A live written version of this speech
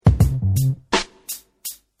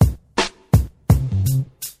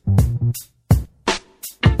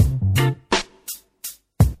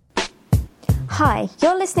Hi,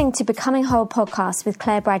 you're listening to Becoming Whole podcast with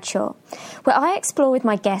Claire Bradshaw, where I explore with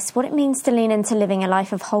my guests what it means to lean into living a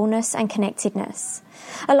life of wholeness and connectedness.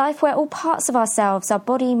 A life where all parts of ourselves, our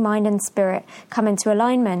body, mind and spirit, come into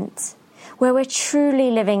alignment, where we're truly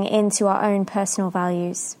living into our own personal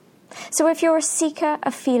values. So if you're a seeker,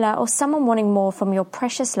 a feeler, or someone wanting more from your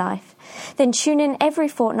precious life, then tune in every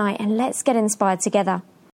fortnight and let's get inspired together.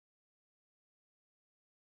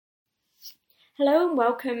 Hello and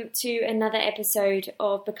welcome to another episode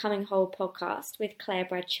of Becoming Whole podcast with Claire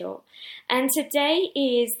Bradshaw. And today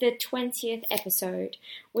is the 20th episode,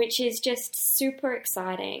 which is just super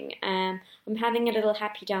exciting. I'm having a little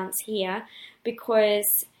happy dance here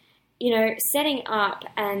because, setting up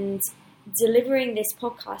and delivering this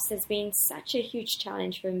podcast has been such a huge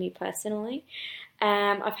challenge for me personally.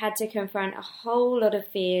 I've had to confront a whole lot of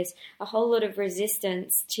fears, a whole lot of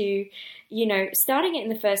resistance to, starting it in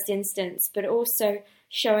the first instance, but also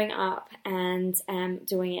showing up and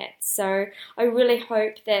doing it. So I really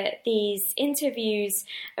hope that these interviews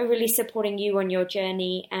are really supporting you on your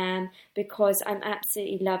journey because I'm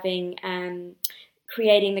absolutely loving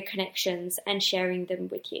creating the connections and sharing them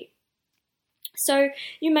with you. So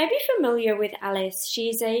you may be familiar with Alice.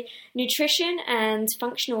 She's a nutrition and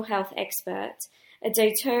functional health expert, a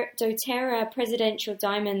doTERRA Presidential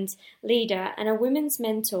Diamond leader, and a women's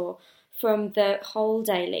mentor from the Whole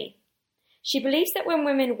Daily. She believes that when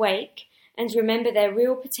women wake and remember their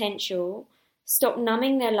real potential, stop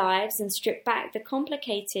numbing their lives and strip back the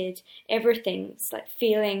complicated everythings like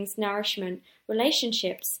feelings, nourishment,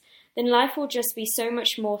 relationships, then life will just be so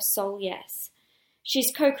much more soul yes.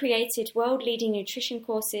 She's co-created world-leading nutrition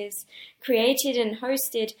courses, created and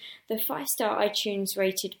hosted the 5-star iTunes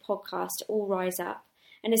rated podcast All Rise Up,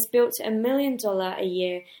 and has built a $1 million a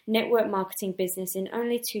year network marketing business in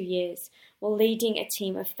only 2 years, while leading a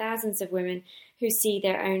team of thousands of women who see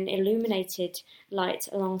their own illuminated light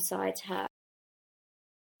alongside her.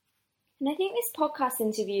 And I think this podcast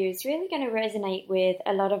interview is really going to resonate with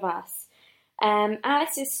a lot of us.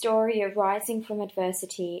 Alice's story of rising from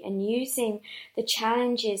adversity and using the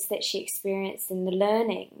challenges that she experienced and the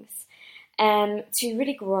learnings to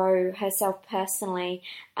really grow herself personally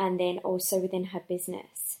and then also within her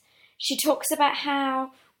business. She talks about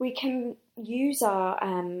how we can use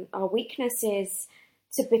our weaknesses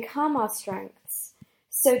to become our strengths.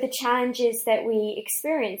 So the challenges that we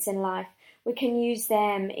experience in life, we can use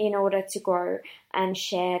them in order to grow and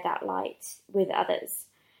share that light with others.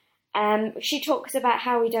 She talks about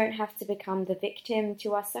how we don't have to become the victim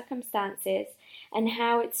to our circumstances and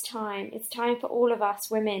how it's time for all of us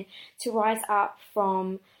women to rise up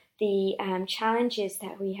from the challenges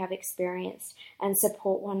that we have experienced and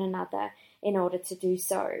support one another in order to do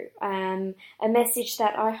so. A message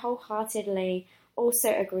that I wholeheartedly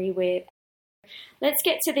also agree with. Let's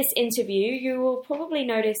get to this interview. You will probably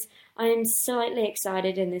notice I'm slightly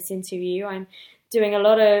excited in this interview. I'm doing a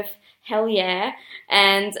lot of hell yeah,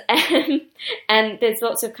 and there's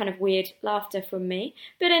lots of kind of weird laughter from me.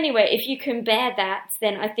 But anyway, if you can bear that,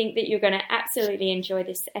 then I think that you're going to absolutely enjoy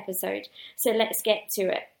this episode. So let's get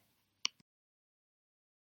to it.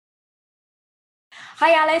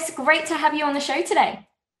 Hi Alice, great to have you on the show today.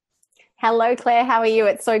 Hello Claire, how are you?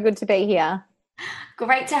 It's so good to be here.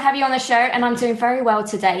 Great to have you on the show, and I'm doing very well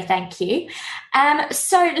today, thank you.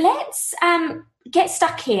 So let's get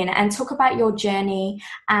stuck in and talk about your journey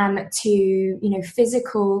to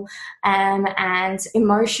physical and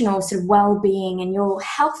emotional sort of well-being and your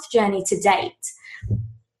health journey to date.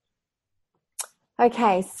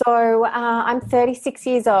 Okay, so I'm 36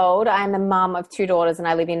 years old. I'm the mum of 2 daughters and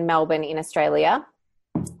I live in Melbourne in Australia.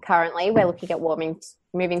 Currently, we're looking at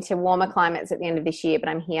moving to warmer climates at the end of this year, but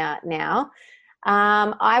I'm here now.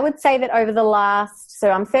 I would say that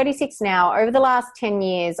I'm 36 now. Over the last 10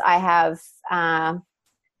 years, I have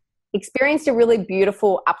experienced a really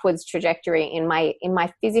beautiful upwards trajectory in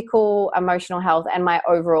my physical, emotional health and my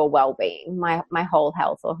overall well-being, my whole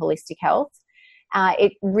health or holistic health.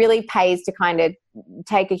 It really pays to kind of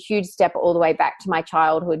take a huge step all the way back to my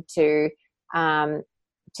childhood to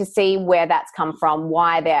see where that's come from,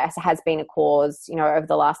 why there has been a cause, over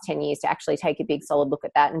the last 10 years to actually take a big solid look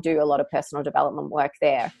at that and do a lot of personal development work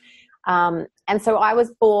there. And so I was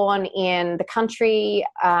born in the country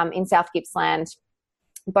in South Gippsland.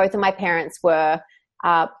 Both of my parents were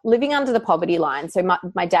living under the poverty line. So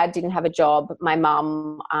my dad didn't have a job. My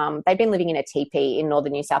mum, they'd been living in a teepee in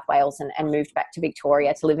northern New South Wales and moved back to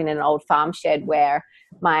Victoria to live in an old farm shed where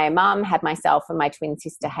my mum had myself and my twin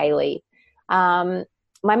sister Hayley.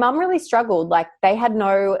 My mum really struggled. Like, they had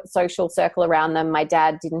no social circle around them. My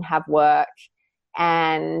dad didn't have work.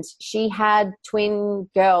 And she had twin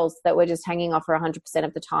girls that were just hanging off her 100%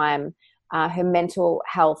 of the time. her mental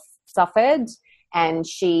health suffered, and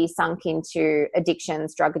she sunk into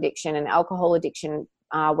addictions, drug addiction and alcohol addiction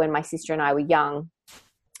when my sister and I were young.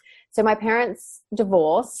 So my parents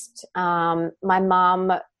divorced. My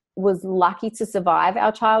mum was lucky to survive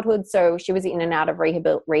our childhood. So she was in and out of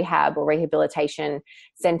rehab or rehabilitation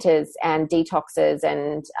centers and detoxes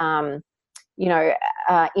and,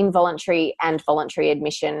 involuntary and voluntary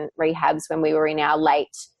admission rehabs when we were in our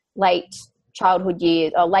late childhood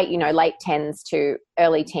years, or late tens to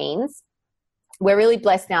early teens. We're really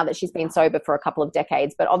blessed now that she's been sober for a couple of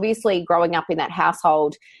decades, but obviously growing up in that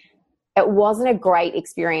household, it wasn't a great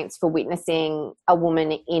experience for witnessing a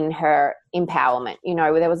woman in her empowerment.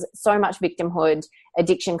 There was so much victimhood.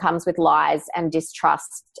 Addiction comes with lies and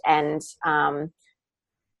distrust and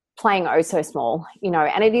playing oh so small,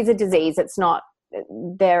 and it is a disease. It's not,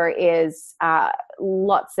 there is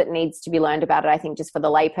lots that needs to be learned about it. I think just for the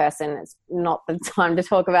layperson, it's not the time to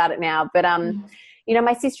talk about it now. But,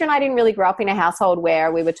 my sister and I didn't really grow up in a household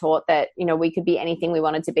where we were taught that, we could be anything we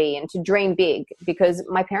wanted to be and to dream big, because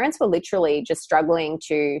my parents were literally just struggling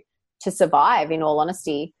to survive, in all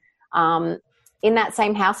honesty. In that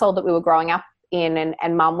same household that we were growing up in,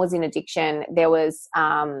 and mum was in addiction, there was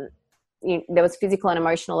physical and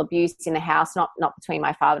emotional abuse in the house, not between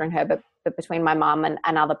my father and her, but between my mum and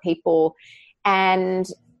other people. And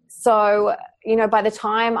so, by the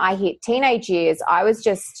time I hit teenage years,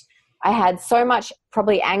 I had so much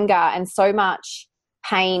probably anger and so much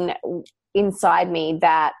pain inside me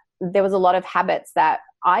that there was a lot of habits that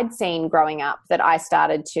I'd seen growing up that I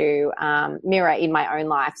started to mirror in my own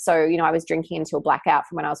life. So, I was drinking until blackout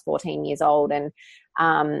from when I was 14 years old. And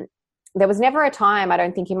there was never a time, I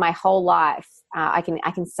don't think, in my whole life, I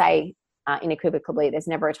can say unequivocally, there's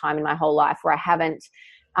never a time in my whole life where I haven't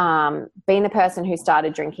been the person who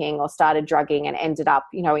started drinking or started drugging and ended up,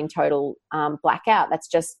 in total blackout.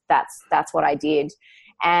 That's what I did.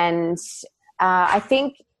 And I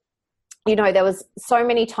think, there was so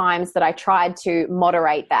many times that I tried to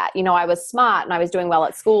moderate that. I was smart and I was doing well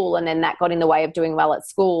at school, and then that got in the way of doing well at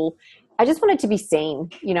school. I just wanted to be seen,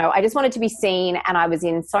 I just wanted to be seen, and I was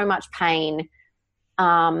in so much pain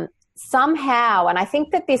somehow. And I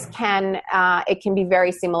think that this it can be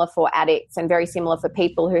very similar for addicts and very similar for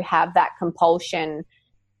people who have that compulsion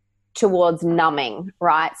towards numbing,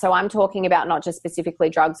 right? So I'm talking about not just specifically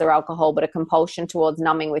drugs or alcohol, but a compulsion towards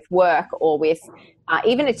numbing with work or with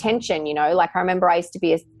even attention, like I remember I used to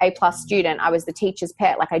be a A+ student. I was the teacher's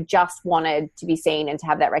pet. Like I just wanted to be seen and to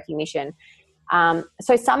have that recognition.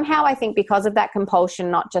 So somehow I think because of that compulsion,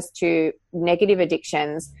 not just to negative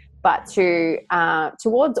addictions, but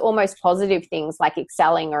towards almost positive things like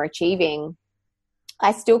excelling or achieving,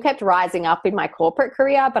 I still kept rising up in my corporate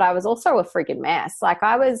career, but I was also a friggin' mess. Like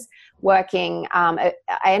I was working, I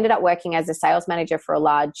ended up working as a sales manager for a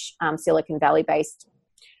large Silicon Valley-based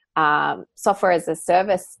software as a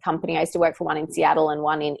service company. I used to work for one in Seattle and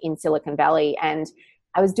one in Silicon Valley, and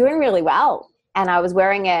I was doing really well. And I was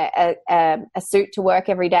wearing a suit to work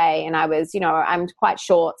every day, and I was, I'm quite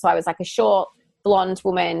short, so I was like a short blonde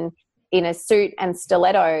woman in a suit and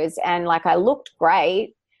stilettos, and like I looked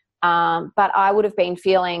great. But I would have been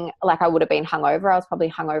feeling like I would have been hungover. I was probably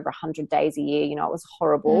hungover 100 days a year. It was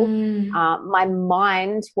horrible. My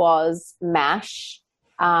mind was mash,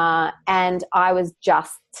 and I was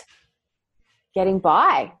just getting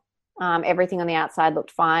by. Everything on the outside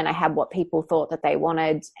looked fine. I had what people thought that they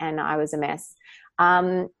wanted, and I was a mess.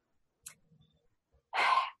 I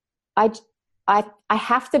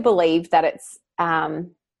have to believe that it's,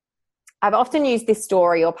 I've often used this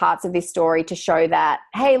story or parts of this story to show that,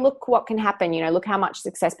 hey, look what can happen. Look how much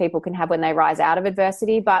success people can have when they rise out of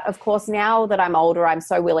adversity. But of course, now that I'm older, I'm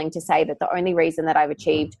so willing to say that the only reason that I've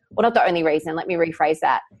achieved, well, not the only reason, let me rephrase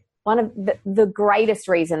that. One of the greatest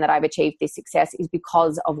reason that I've achieved this success is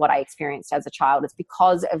because of what I experienced as a child. It's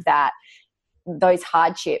because of those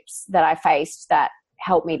hardships that I faced that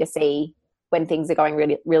helped me to see when things are going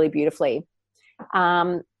really, really beautifully.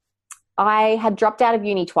 I had dropped out of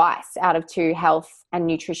uni twice out of 2 health and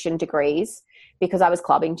nutrition degrees because I was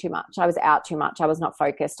clubbing too much. I was out too much. I was not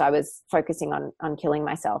focused. I was focusing on killing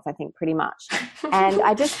myself, I think, pretty much. And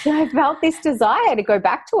I felt this desire to go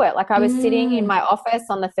back to it. Like I was sitting in my office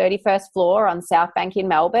on the 31st floor on South Bank in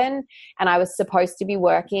Melbourne, and I was supposed to be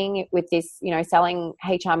working with this, selling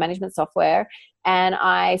HR management software. And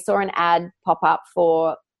I saw an ad pop up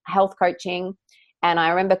for health coaching. And I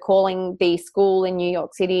remember calling the school in New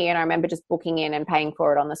York City, and I remember just booking in and paying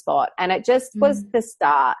for it on the spot. And it just was the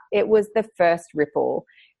start. It was the first ripple.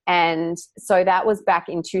 And so that was back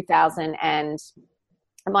in 2000 and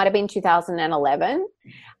It might have been 2011.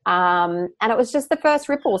 And it was just the first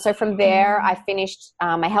ripple. So from there, I finished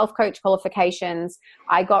my health coach qualifications.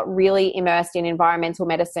 I got really immersed in environmental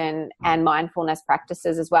medicine and mindfulness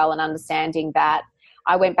practices as well, and understanding that.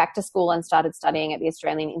 I went back to school and started studying at the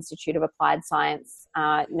Australian Institute of Applied Science,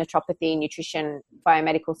 naturopathy, nutrition,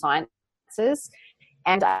 biomedical sciences.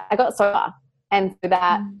 And I got sober, and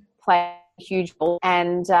that played a huge role.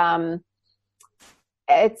 And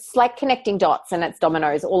it's like connecting dots, and it's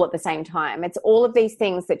dominoes all at the same time. It's all of these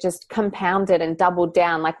things that just compounded and doubled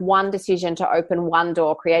down. Like one decision to open one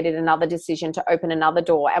door created another decision to open another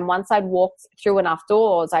door. And once I'd walked through enough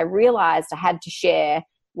doors, I realized I had to share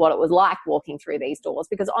what it was like walking through these doors.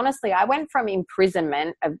 Because honestly, I went from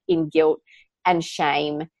imprisonment in guilt and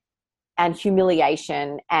shame and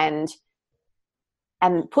humiliation and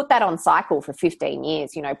put that on cycle for 15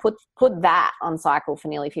 years, put that on cycle for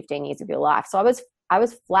nearly 15 years of your life. So I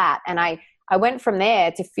was flat, and I went from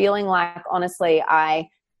there to feeling like, honestly, I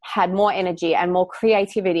had more energy and more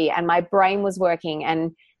creativity, and my brain was working,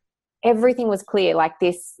 and everything was clear. Like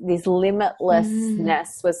this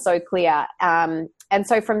limitlessness was so clear. And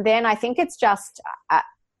so from then, I think it's just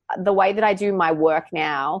the way that I do my work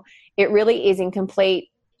now, it really is in complete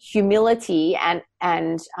humility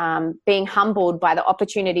and being humbled by the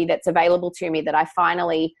opportunity that's available to me that I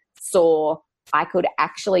finally saw I could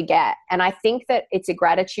actually get. And I think that it's a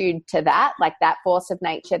gratitude to that, like that force of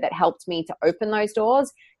nature that helped me to open those doors,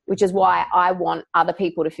 which is why I want other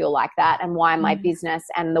people to feel like that, and why my business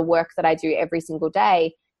and the work that I do every single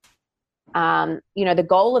day, the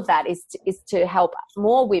goal of that is to help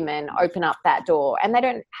more women open up that door. And they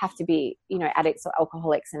don't have to be, addicts or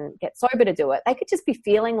alcoholics and get sober to do it. They could just be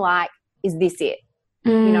feeling like, is this it?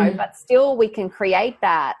 But still we can create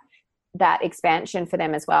that expansion for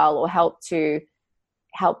them as well, or help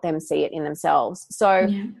them see it in themselves. So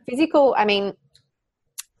physical, I mean,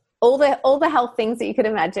 all the health things that you could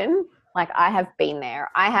imagine, like I have been there.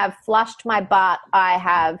 I have flushed my butt. I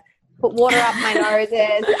have put water up my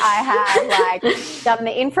noses. I have done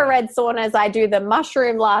the infrared saunas. I do the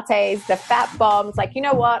mushroom lattes, the fat bombs. Like, you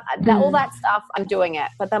know what? All that stuff, I'm doing it.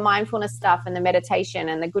 But the mindfulness stuff and the meditation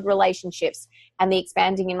and the good relationships and the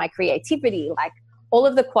expanding in my creativity, like all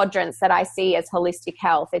of the quadrants that I see as holistic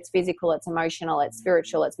health, it's physical, it's emotional, it's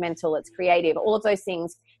spiritual, it's mental, it's creative. All of those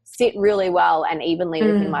things sit really well and evenly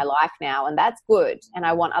within my life now. And that's good. And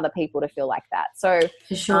I want other people to feel like that. So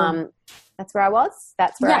for sure. That's where I was.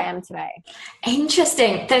 That's where I am today.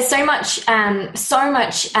 Interesting. There's so much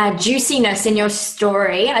juiciness in your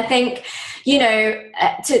story. I think,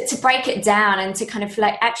 to break it down and to kind of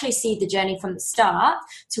like actually see the journey from the start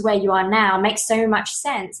to where you are now makes so much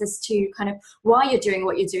sense as to kind of why you're doing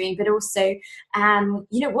what you're doing, but also,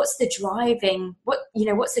 what's the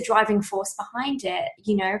driving force behind it,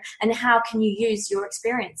 and how can you use your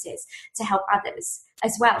experiences to help others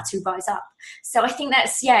as well to rise up. So I think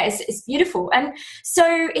that's, it's beautiful. And so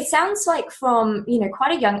it sounds like from,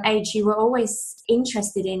 quite a young age, you were always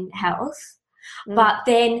interested in health, but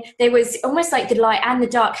then there was almost like the light and the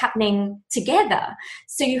dark happening together.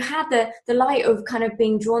 So you had the light of kind of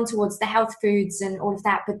being drawn towards the health foods and all of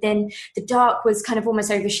that, but then the dark was kind of almost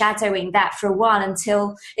overshadowing that for a while,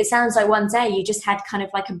 until it sounds like one day you just had kind of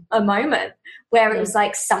like a moment where it was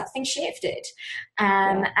like something shifted.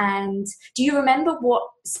 And do you remember what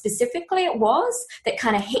specifically it was that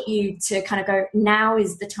kind of hit you to kind of go, now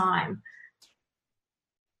is the time?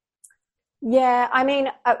 Yeah, I mean,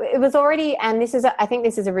 it was already, and I think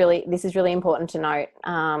this is really important to note.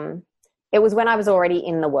 It was when I was already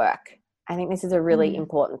in the work. I think this is a really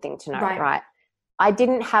important thing to note, right? I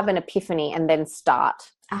didn't have an epiphany and then start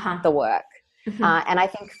the work. And I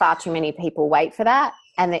think far too many people wait for that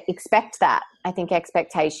and they expect that. I think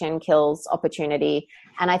expectation kills opportunity.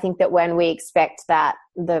 And I think that when we expect that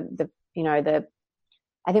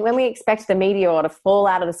I think when we expect the meteor to fall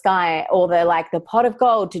out of the sky, or the pot of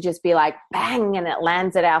gold to just be like bang and it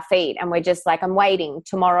lands at our feet, and we're just like, I'm waiting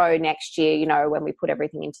tomorrow, next year, when we put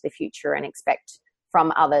everything into the future and expect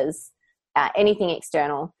from others anything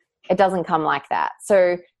external, it doesn't come like that.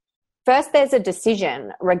 So first there's a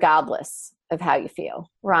decision regardless of how you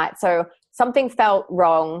feel, right? So something felt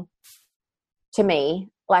wrong to me.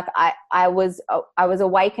 Like I was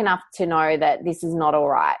awake enough to know that this is not all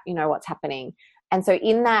right, what's happening. And so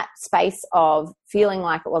in that space of feeling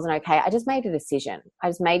like it wasn't okay, I just made a decision. I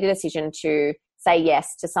just made a decision to say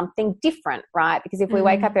yes to something different, right? Because if we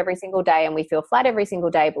wake up every single day and we feel flat every single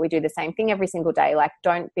day, but we do the same thing every single day, like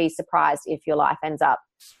don't be surprised if your life ends up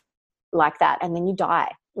like that and then you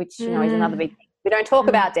die, which, is another big thing. We don't talk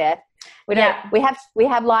about death. We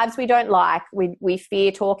have lives we don't like. We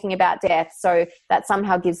fear talking about death. So that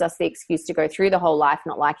somehow gives us the excuse to go through the whole life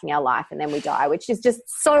not liking our life, and then we die, which is just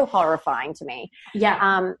so horrifying to me.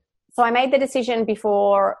 Yeah. So I made the decision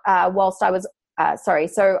before, so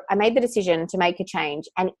I made the decision to make a change.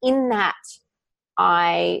 And in that,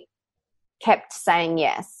 I kept saying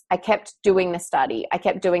yes. I kept doing the study. I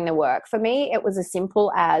kept doing the work. For me, it was as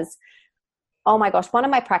simple as, oh my gosh, one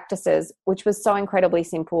of my practices, which was so incredibly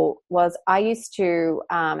simple, was I used to,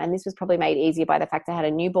 and this was probably made easier by the fact I had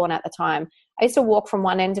a newborn at the time, I used to walk from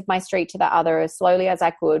one end of my street to the other as slowly as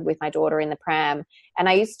I could with my daughter in the pram. And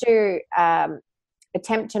I used to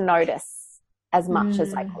attempt to notice as much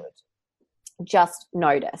as I could. Just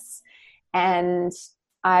notice. And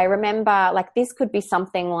I remember, like, this could be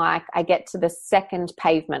something like I get to the second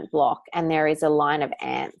pavement block and there is a line of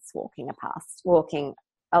ants walking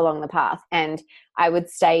along the path, and I would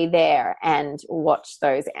stay there and watch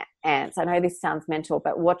those ants. I know this sounds mental,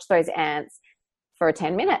 but watch those ants for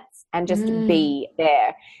 10 minutes and just be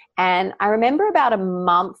there. And I remember about a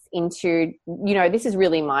month into, this is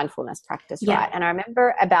really mindfulness practice, right? And I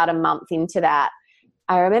remember about a month into that,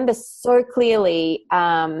 I remember so clearly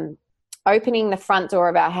opening the front door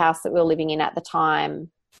of our house that we were living in at the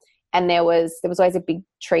time, and there was always a big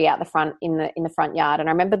tree out the front in the front yard, and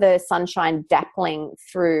I remember the sunshine dappling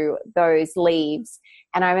through those leaves,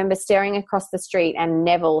 and I remember staring across the street, and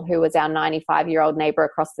Neville, who was our 95-year-old neighbor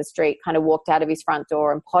across the street, kind of walked out of his front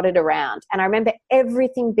door and potted around, and I remember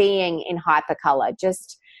everything being in hypercolor,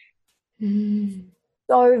 just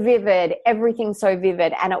so vivid, everything so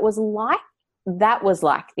vivid, and it was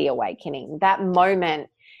like the awakening, that moment.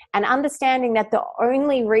 And understanding that the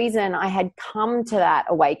only reason I had come to that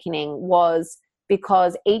awakening was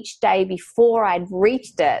because each day before I'd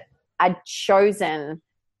reached it, I'd chosen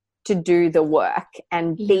to do the work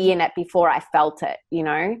and be in it before I felt it,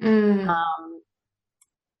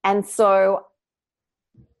 and so,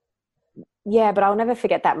 but I'll never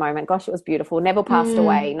forget that moment. Gosh, it was beautiful. Neville passed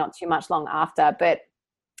away not too much long after, but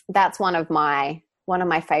that's one of my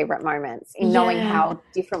favorite moments in knowing how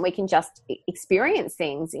different we can just experience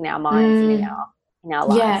things in our minds and in our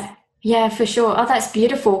lives. Yeah, for sure. Oh, that's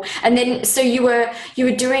beautiful. And then, so you were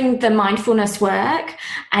doing the mindfulness work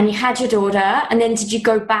and you had your daughter, and then did you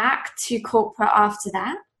go back to corporate after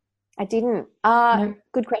that? I didn't. No.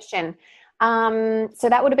 Good question. So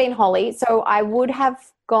that would have been Holly. So I would have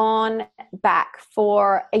gone back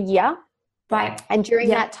for a year. Right. And during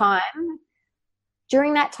that time,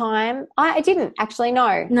 I didn't actually. No,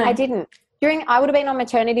 I didn't. I would have been on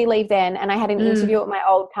maternity leave then, and I had an interview at my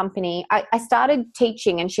old company. I started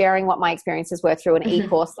teaching and sharing what my experiences were through an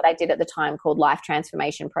e-course that I did at the time called Life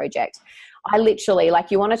Transformation Project. I literally,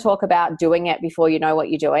 you want to talk about doing it before you know what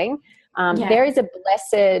you're doing. There is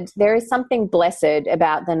something blessed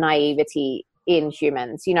about the naivety in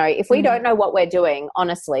humans. If we don't know what we're doing,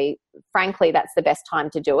 honestly, frankly, that's the best time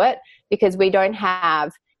to do it, because we don't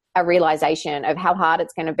have a realization of how hard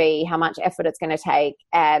it's going to be, how much effort it's going to take,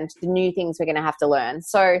 and the new things we're going to have to learn.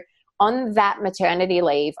 So on that maternity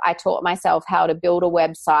leave, I taught myself how to build a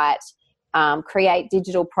website, create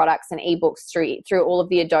digital products and ebooks through all of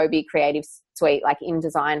the Adobe Creative Suite, like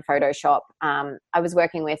InDesign, Photoshop. I was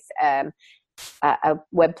working with a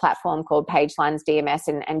web platform called PageLines DMS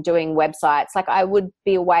and doing websites. Like, I would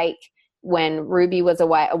be awake when Ruby was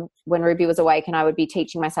awake, and I would be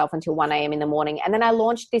teaching myself until 1 a.m. in the morning. And then I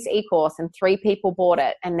launched this e-course and 3 people bought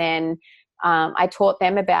it. And then I taught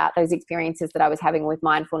them about those experiences that I was having with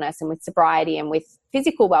mindfulness and with sobriety and with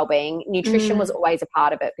physical well-being. Nutrition was always a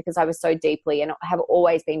part of it, because I was so deeply and have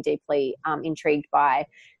always been deeply intrigued by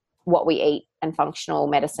what we eat and functional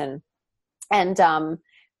medicine.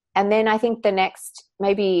 And then I think the next,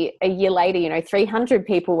 maybe a year later, 300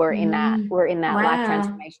 people were in that Wow. Life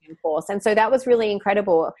Transformation course. And so that was really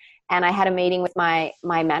incredible. And I had a meeting with my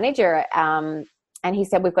manager, and he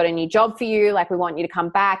said, we've got a new job for you. Like, we want you to come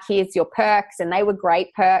back. Here's your perks. And they were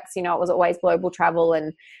great perks. It was always global travel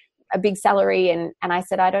and a big salary. And I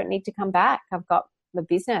said, I don't need to come back. I've got the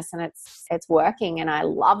business and it's working and I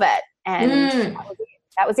love it. And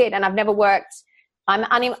that was it. And I've never worked.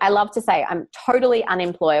 I love to say I'm totally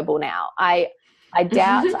unemployable now. I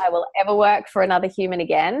doubt I will ever work for another human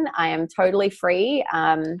again. I am totally free.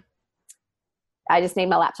 I just need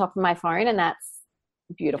my laptop and my phone, and that's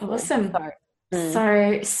beautiful. Awesome. So,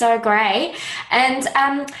 So great.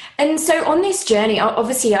 And so on this journey,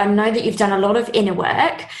 obviously I know that you've done a lot of inner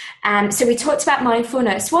work. So we talked about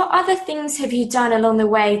mindfulness. What other things have you done along the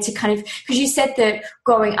way to kind of, because you said that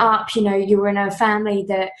growing up, you know, you were in a family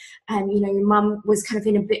that, you know, your mum was kind of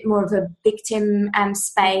in a bit more of a victim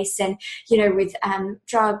space, and, you know, with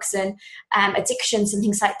drugs and addictions and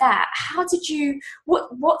things like that. How did you,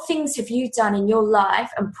 what things have you done in your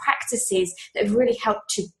life and practices that have really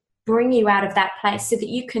helped to bring you out of that place so that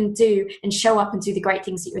you can do and show up and do the great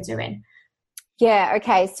things that you're doing? Yeah,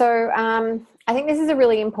 okay. So I think this is a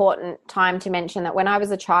really important time to mention that when I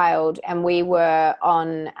was a child and we were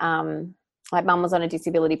on, like mum was on a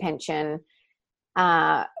disability pension,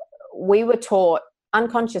 we were taught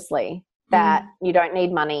unconsciously that you don't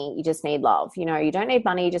need money, you just need love. You know, you don't need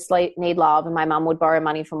money, you just need love. And my mum would borrow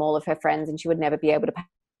money from all of her friends and she would never be able to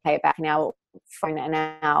pay it back. And our phone and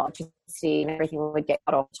our electricity and everything would get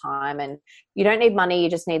cut off time. And you don't need money, you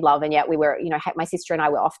just need love. And yet we were, you know, my sister and I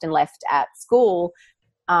were often left at school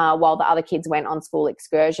while the other kids went on school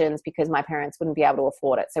excursions because my parents wouldn't be able to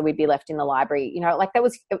afford it. So we'd be left in the library, you know, like that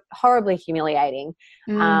was horribly humiliating.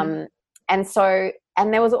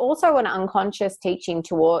 And there was also an unconscious teaching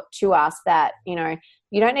to us that, you know,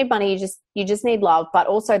 you don't need money, you just need love, but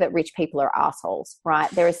also that rich people are assholes, right?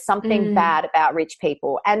 There is something bad about rich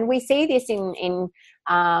people. And we see this in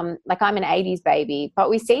like I'm an 80s baby, but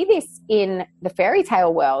we see this in the fairy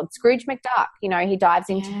tale world. Scrooge McDuck, you know, he dives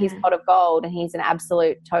into his pot of gold and he's an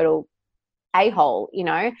absolute total a-hole, you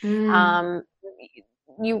know.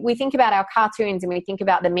 We think about our cartoons and we think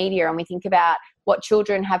about the media and we think about what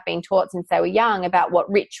children have been taught since they were young about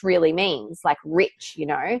what rich really means, like rich, you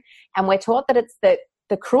know. And we're taught that it's the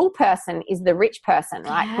cruel person is the rich person,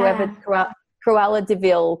 right? Cruella de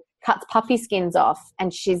Vil cuts puppy skins off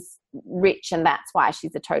and she's rich and that's why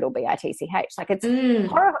she's a total bitch. Like it's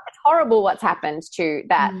horrible what's happened to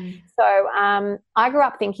that. So I grew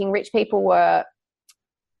up thinking rich people were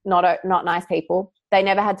not nice people. They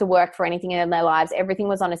never had to work for anything in their lives. Everything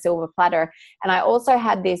was on a silver platter. And I also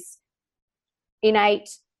had this innate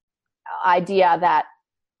idea that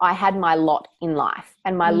I had my lot in life,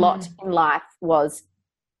 and my lot in life was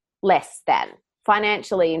less than,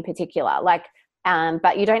 financially in particular. Like,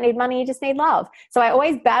 but you don't need money, you just need love. So I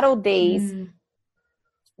always battled these,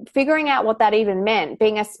 figuring out what that even meant,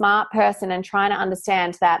 being a smart person and trying to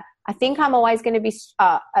understand that I think I'm always going to be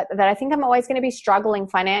struggling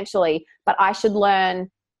financially, but I should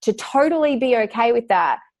learn to totally be okay with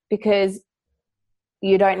that because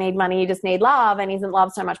you don't need money, you just need love, and isn't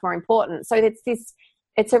love so much more important? So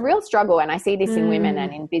it's a real struggle, and I see this in women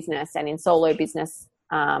and in business and in solo business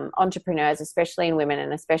entrepreneurs, especially in women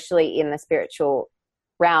and especially in the spiritual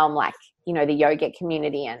realm, like, you know, the yogic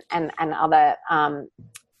community and other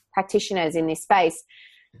practitioners in this space.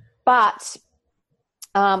 But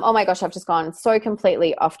oh my gosh, I've just gone so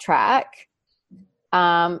completely off track.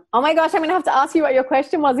 Oh my gosh, I'm going to have to ask you what your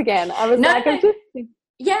question was again. I was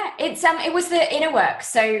yeah, it was the inner work.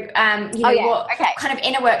 So, you know, what kind of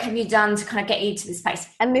inner work have you done to kind of get you to this place?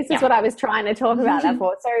 And this is what I was trying to talk about that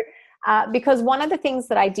for. So, because one of the things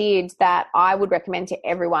that I did that I would recommend to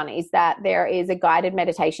everyone is that there is a guided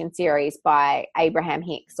meditation series by Abraham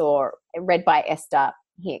Hicks or read by Esther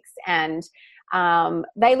Hicks. And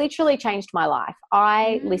they literally changed my life.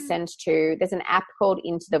 I listened to, there's an app called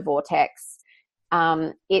Into the Vortex.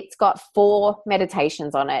 It's got 4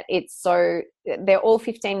 meditations on it. They're all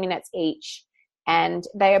 15 minutes each, and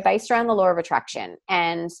they are based around the law of attraction.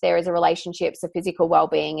 And there is a relationship, so physical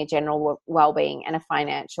well-being, a general well-being, and a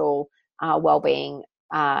financial well-being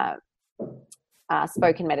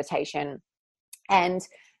spoken meditation. And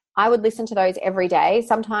I would listen to those every day.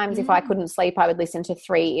 Sometimes if I couldn't sleep, I would listen to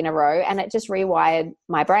 3 in a row, and it just rewired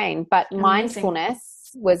my brain. But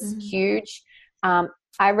mindfulness was huge.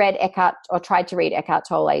 I read tried to read Eckhart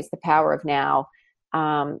Tolle's The Power of Now,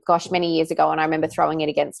 many years ago. And I remember throwing it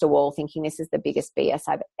against a wall thinking this is the biggest BS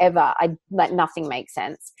I've ever, nothing makes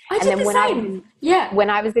sense. When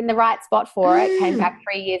I was in the right spot for it, came back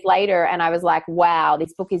 3 years later and I was like, wow,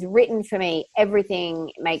 this book is written for me.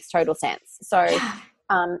 Everything makes total sense. So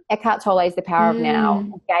Eckhart Tolle's The Power of Now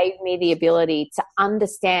gave me the ability to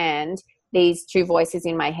understand these 2 voices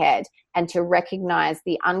in my head and to recognize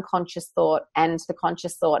the unconscious thought and the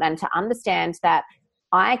conscious thought, and to understand that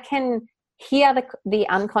I can hear the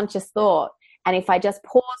unconscious thought. And if I just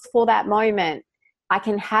pause for that moment, I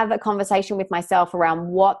can have a conversation with myself around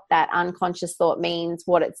what that unconscious thought means,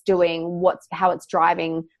 what it's doing, how it's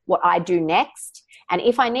driving what I do next. And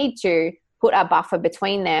if I need to, put a buffer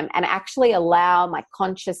between them and actually allow my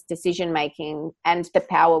conscious decision making and the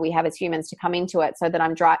power we have as humans to come into it, so that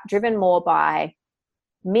I'm driven more by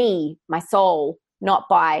me, my soul, not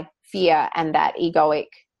by fear and that egoic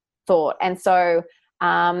thought. And so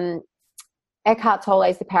Eckhart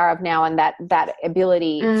Tolle's The Power of Now, and that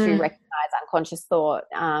ability to recognize unconscious thought,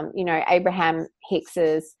 Abraham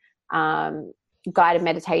Hicks's guided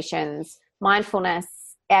meditations, mindfulness,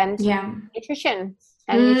 and nutrition.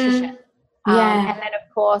 And then,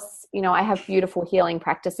 of course, I have beautiful healing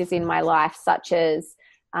practices in my life, such as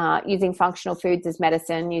using functional foods as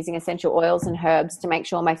medicine, using essential oils and herbs to make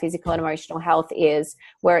sure my physical and emotional health is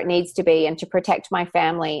where it needs to be, and to protect my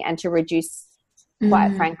family, and to reduce,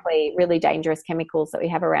 quite frankly, really dangerous chemicals that we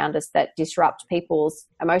have around us that disrupt people's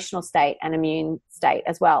emotional state and immune state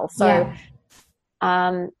as well. So,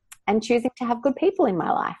 and choosing to have good people in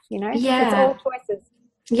my life, it's all choices.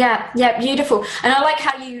 Yeah, beautiful. And I like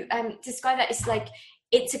how you describe that. It's like,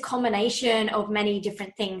 it's a combination of many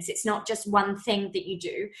different things. It's not just one thing that you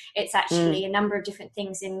do. It's actually a number of different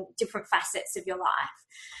things in different facets of your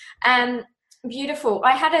life. Beautiful.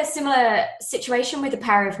 I had a similar situation with The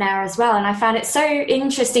Power of Now as well, and I found it so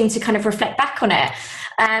interesting to kind of reflect back on it.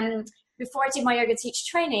 Before I did my yoga teacher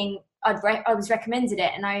training, I was recommended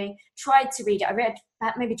it, and I tried to read it. I read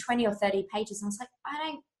about maybe 20 or 30 pages, and I was like, I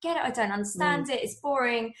don't get it. I don't understand it. It's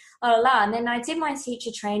boring, la, la, la. And then I did my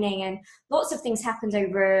teacher training, and lots of things happened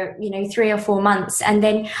over, 3 or 4 months. And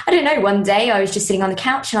then, I don't know, one day I was just sitting on the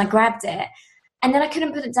couch and I grabbed it, and then I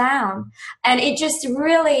couldn't put it down. And it just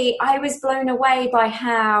really, I was blown away by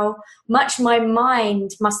how much my mind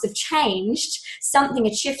must have changed. Something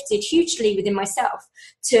had shifted hugely within myself,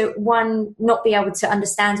 to one, not be able to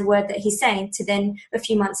understand a word that he's saying, to then a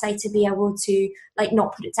few months later be able to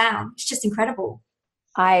not put it down. It's just incredible.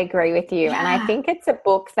 I agree with you. And I think it's a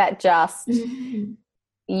book that just,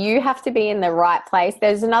 you have to be in the right place.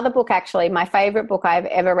 There's another book, actually, my favorite book I've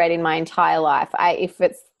ever read in my entire life. If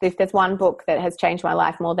there's one book that has changed my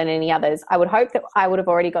life more than any others, I would hope that I would have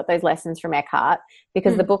already got those lessons from Eckhart,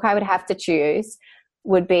 because the book I would have to choose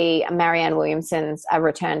would be Marianne Williamson's A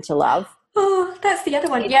Return to Love. Oh, that's the other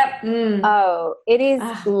one. Oh, it is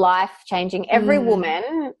life-changing. Every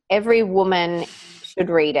woman should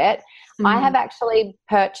read it. I have actually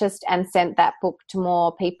purchased and sent that book to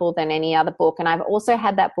more people than any other book. And I've also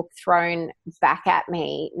had that book thrown back at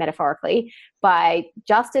me, metaphorically, by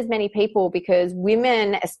just as many people, because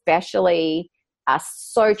women especially are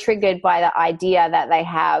so triggered by the idea that they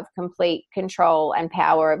have complete control and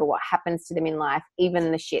power over what happens to them in life,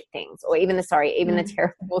 even the shit things, or even the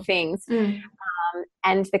terrible things.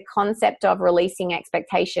 And the concept of releasing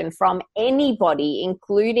expectation from anybody,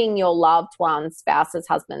 including your loved ones, spouses,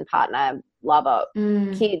 husband, partner, lover,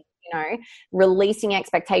 kids, releasing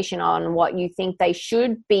expectation on what you think they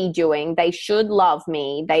should be doing. They should love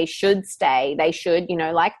me. They should stay. They should,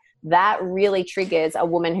 that really triggers a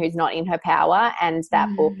woman who's not in her power. And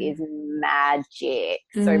that book is magic.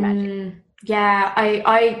 So magic. Yeah,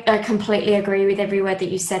 I completely agree with every word that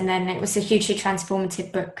you said then. It was a hugely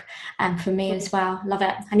transformative book for me as well. Love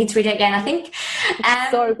it. I need to read it again, I think.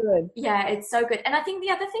 It's so good. Yeah, it's so good. And I think the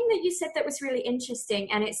other thing that you said that was really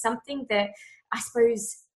interesting, and it's something that I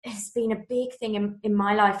suppose has been a big thing in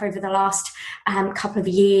my life over the last couple of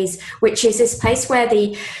years, which is this place where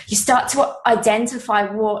you start to identify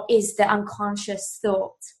what is the unconscious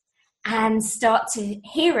thought and start to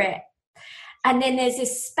hear it. And then there's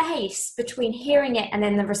this space between hearing it and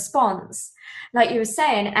then the response, like you were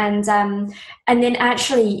saying, and then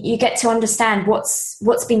actually you get to understand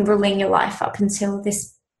what's been ruling your life up until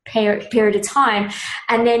this period of time.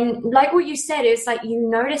 And then, like what you said, it's like you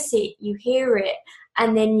notice it, you hear it,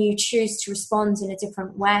 and then you choose to respond in a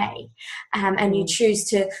different way, and you choose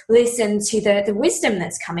to listen to the wisdom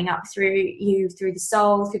that's coming up through you, through the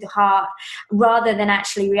soul, through the heart, rather than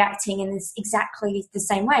actually reacting in this exactly the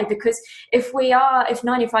same way. Because if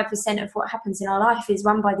 95% of what happens in our life is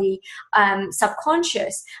run by the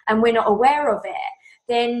subconscious, and we're not aware of it,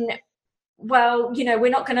 then we're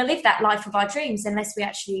not going to live that life of our dreams unless we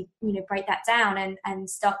actually break that down and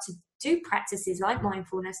start to do practices like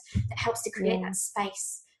mindfulness that helps to create that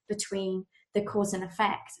space between the cause and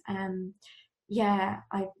effect.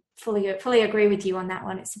 I fully agree with you on that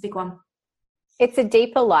one. It's a big one. It's a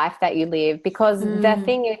deeper life that you live, because the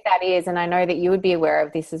thing with that is, and I know that you would be aware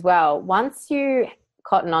of this as well, once you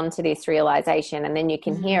cotton on to this realization and then you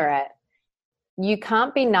can hear it, you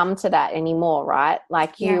can't be numb to that anymore, right?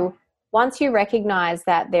 Once you recognize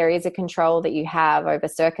that there is a control that you have over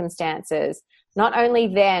circumstances, not only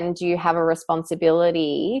then do you have a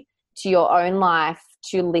responsibility to your own life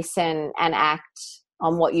to listen and act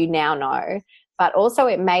on what you now know, but also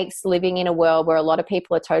it makes living in a world where a lot of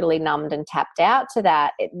people are totally numbed and tapped out to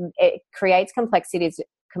that, it creates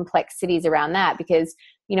complexities around that, because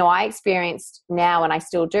I experienced now, and I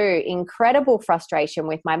still do, incredible frustration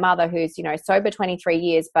with my mother who's, sober 23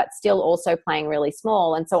 years, but still also playing really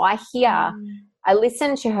small. And so I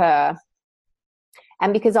listen to her,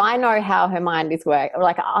 and because I know how her mind is working,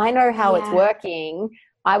 like I know how it's working,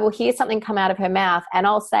 I will hear something come out of her mouth and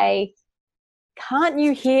I'll say, can't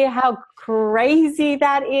you hear how crazy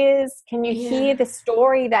that is? Can you hear the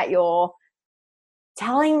story that you're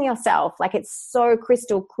telling yourself? Like, it's so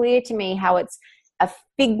crystal clear to me how it's a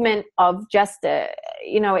figment of just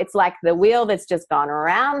it's like the wheel that's just gone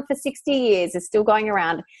around for 60 years is still going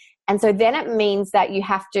around. And so then it means that you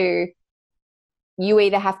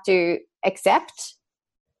either have to accept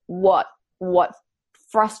what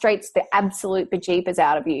frustrates the absolute bejeepers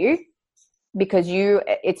out of you, because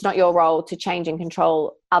it's not your role to change and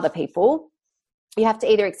control other people. You have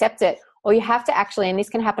to either accept it, or you have to actually, and this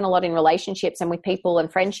can happen a lot in relationships and with people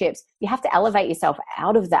and friendships, you have to elevate yourself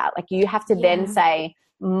out of that. Like, you have to then say,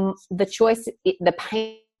 the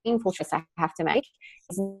painful choice I have to make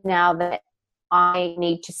is now that I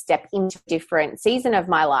need to step into a different season of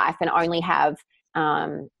my life and only have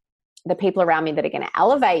the people around me that are going to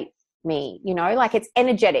elevate me, like, it's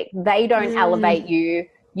energetic. They don't elevate you.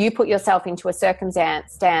 You put yourself into a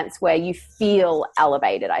circumstance where you feel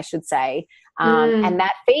elevated, I should say. And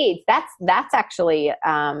that feeds, that's actually,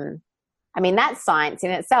 that's science in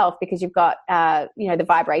itself, because you've got, the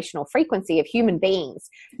vibrational frequency of human beings.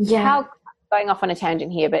 Yeah. Going off on a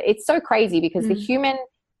tangent here, but it's so crazy because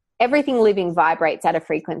everything living vibrates at a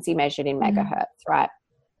frequency measured in megahertz, right?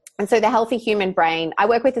 And so the healthy human brain, I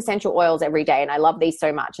work with essential oils every day, and I love these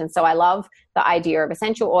so much. And so I love the idea of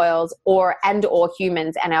essential oils or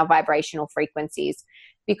humans and our vibrational frequencies,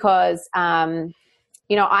 because,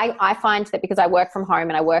 I find that because I work from home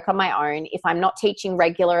and I work on my own, if I'm not teaching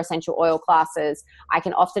regular essential oil classes, I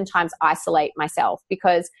can oftentimes isolate myself,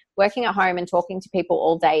 because working at home and talking to people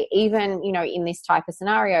all day, even, in this type of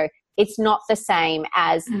scenario, it's not the same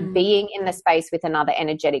as being in the space with another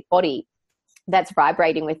energetic body that's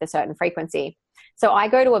vibrating with a certain frequency. So I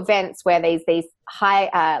go to events where there's these high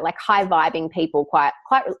vibing people, quite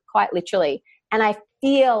literally, and I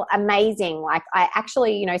feel amazing. Like, I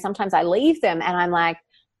actually, sometimes I leave them and I'm like,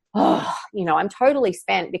 I'm totally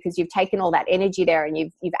spent, because you've taken all that energy there and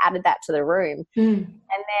you've added that to the room. And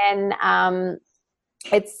then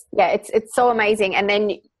it's so amazing. And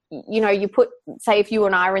then you put, say, if you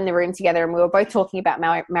and I were in the room together and we were both talking about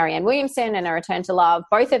Marianne Williamson and A Return to Love,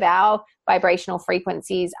 both of our vibrational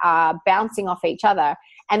frequencies are bouncing off each other.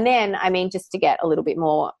 And then, just to get a little bit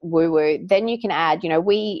more woo-woo, then you can add,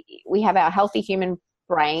 we have our healthy human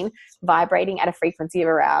brain vibrating at a frequency of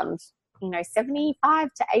around,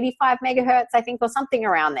 75 to 85 megahertz, I think, or something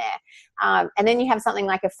around there. And then you have something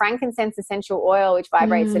like a frankincense essential oil, which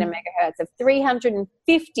vibrates at a megahertz of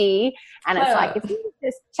 350. And it's like, if you're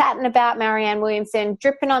just chatting about Marianne Williamson,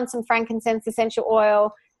 dripping on some frankincense essential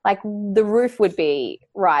oil, like, the roof would be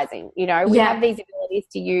rising. We have these abilities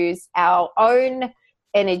to use our own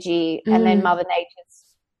energy and then Mother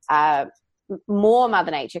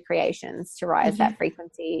Nature creations to rise that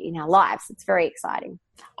frequency in our lives. It's very exciting.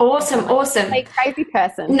 Awesome. Like, crazy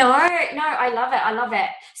person. No, I love it.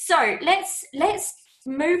 So let's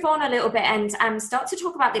move on a little bit and start to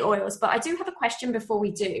talk about the oils. But I do have a question before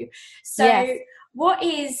we do. So what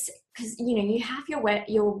is, because you have your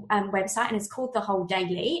website and it's called The Whole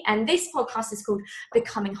Daily, and this podcast is called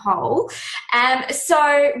Becoming Whole.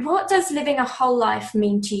 So what does living a whole life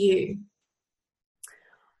mean to you?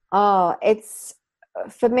 Oh, it's,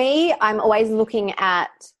 for me, I'm always looking at,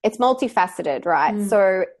 it's multifaceted, right?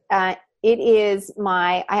 So it is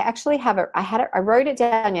I wrote it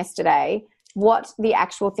down yesterday, what the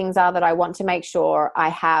actual things are that I want to make sure I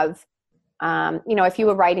have. If you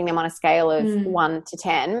were rating them on a scale of 1 to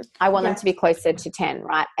 10, I want them to be closer to 10,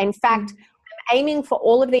 right? In fact, I'm aiming for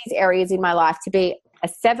all of these areas in my life to be a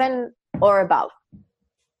 7 or above.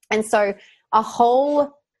 And so a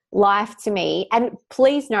whole life to me, and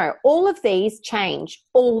please know, all of these change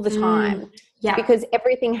all the time, because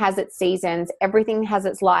everything has its seasons, everything has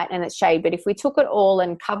its light and its shade. But if we took it all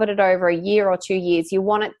and covered it over a year or 2 years,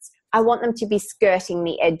 I want them to be skirting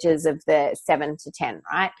the edges of the 7 to 10,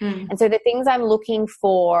 right? And so the things I'm looking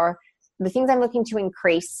to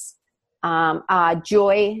increase are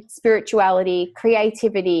joy, spirituality,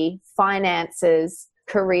 creativity, finances,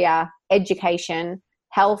 career, education,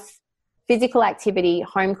 health, physical activity,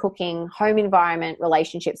 home cooking, home environment,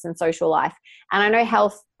 relationships, and social life. And I know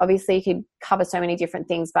health, obviously, could cover so many different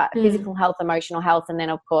things, but physical health, emotional health, and then,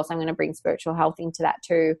 of course, I'm going to bring spiritual health into that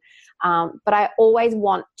too. But I always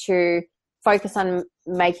want to focus on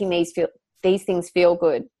making these things feel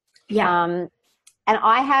good.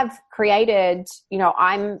 I have created,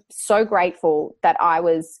 I'm so grateful that I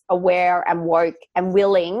was aware and woke and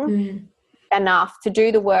willing enough to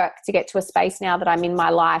do the work to get to a space now that I'm in my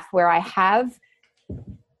life where I have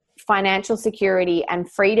financial security and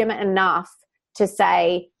freedom enough to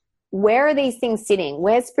say, where are these things sitting?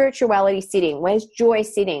 Where's spirituality sitting? Where's joy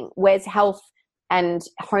sitting? Where's health and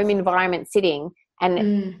home environment sitting?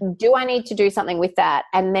 And do I need to do something with that?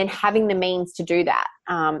 And then having the means to do that.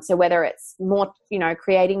 So whether it's more,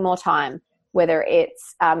 creating more time, whether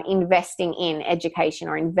it's investing in education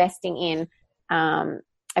or investing in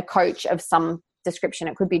a coach of some description.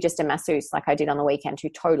 It could be just a masseuse like I did on the weekend who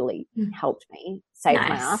totally helped me save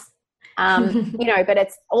my ass. But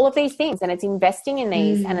it's all of these things, and it's investing in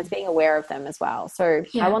these and it's being aware of them as well. So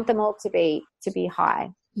I want them all to be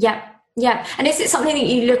high. Yeah. Yeah. And is it something that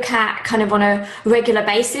you look at kind of on a regular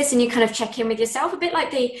basis and you kind of check in with yourself a bit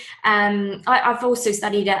like I've also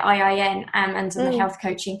studied at IIN and done the health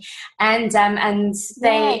coaching and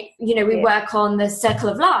they, we work on the circle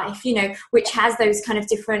of life, which has those kind of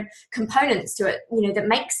different components to it, that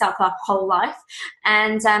makes up our whole life.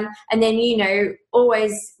 And then,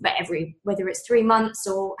 always, whether it's 3 months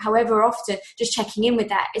or however often, just checking in with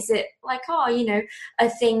that. Is it like, are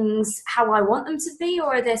things how I want them to be,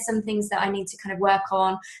 or are there some things that I need to kind of work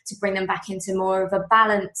on to bring them back into more of a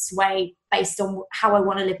balanced way based on how I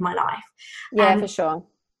want to live my life? Yeah, for sure.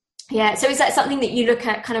 Yeah. So is that something that you look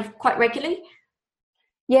at kind of quite regularly?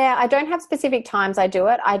 Yeah, I don't have specific times I do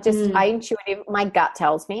it. My gut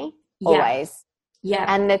tells me always. Yeah.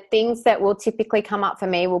 And the things that will typically come up for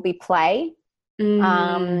me will be play.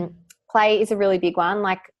 Play is a really big one,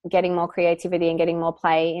 like getting more creativity and getting more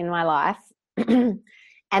play in my life.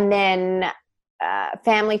 And then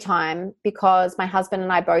family time, because my husband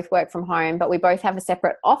and I both work from home, but we both have a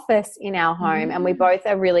separate office in our home and we both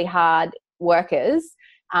are really hard workers.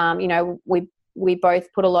 We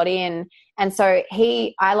both put a lot in. And so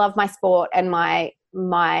I love my sport and my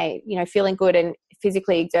feeling good and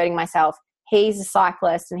physically exerting myself. He's a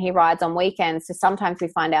cyclist and he rides on weekends. So sometimes we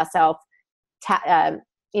find ourselves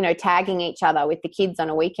tagging each other with the kids on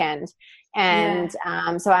a weekend. And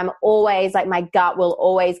so I'm always like, my gut will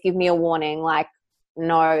always give me a warning, like,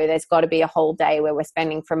 no, there's got to be a whole day where we're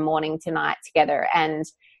spending from morning to night together. And,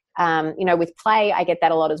 with play, I get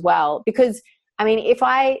that a lot as well, because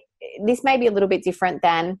this may be a little bit different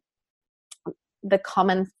than the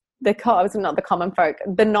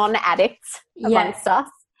non-addicts amongst us,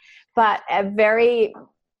 but a very,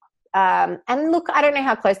 and look, I don't know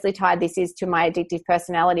how closely tied this is to my addictive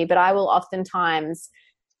personality, but I will oftentimes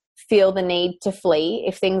feel the need to flee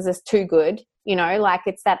if things are too good, like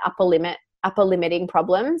it's that upper limiting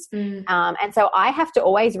problems. And so I have to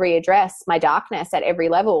always readdress my darkness at every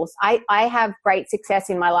level. I have great success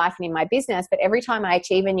in my life and in my business, but every time I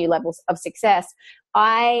achieve a new level of success,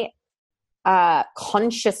 I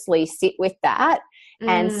consciously sit with that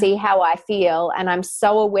and see how I feel. And I'm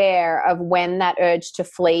so aware of when that urge to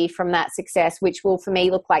flee from that success, which will for me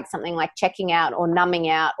look like something like checking out or numbing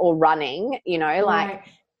out or running,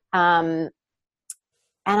 and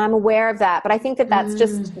I'm aware of that. But I think that's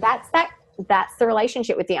the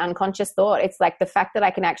relationship with the unconscious thought. It's like the fact that I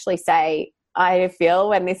can actually say, I feel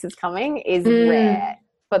when this is coming is rare.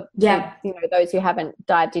 But those who haven't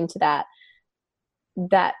dived into that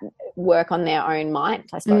work on their own mind,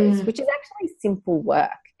 I suppose, which is actually simple work.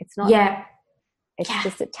 It's not. Yeah. It's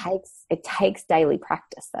just it takes daily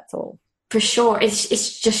practice. That's all. For sure. It's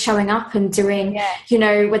just showing up and doing,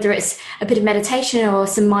 whether it's a bit of meditation or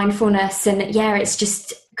some mindfulness, and it's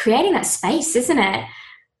just creating that space, isn't it?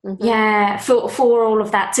 Yeah, for all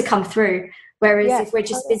of that to come through. Whereas if we're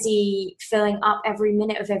just busy filling up every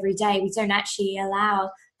minute of every day, we don't actually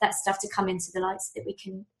allow that stuff to come into the light so that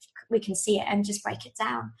we can see it and just break it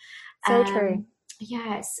down. So true.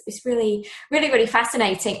 Yeah, it's really, really, really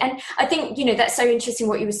fascinating. And I think, that's so interesting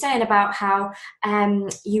what you were saying about how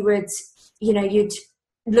you would, you'd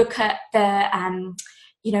look at the,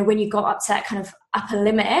 when you got up to that kind of upper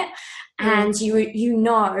limit, and you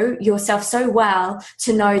know yourself so well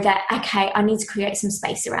to know that, okay, I need to create some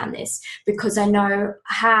space around this because I know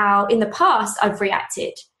how in the past I've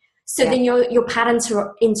reacted. So then your patterns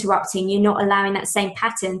are interrupting. You're not allowing that same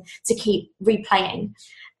pattern to keep replaying.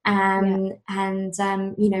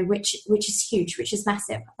 Which is huge, which is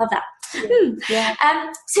massive. I love that.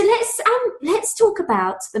 So let's talk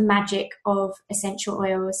about the magic of essential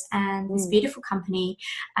oils and this beautiful company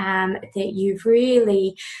that you've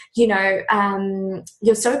really,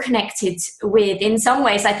 you're so connected with. In some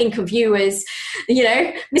ways, I think of you as,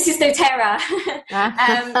 Mrs. doTERRA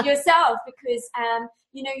yourself, because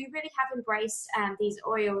you know, you really have embraced these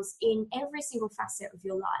oils in every single facet of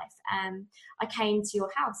your life. I came to your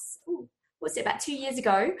house, was it about 2 years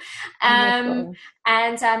ago? And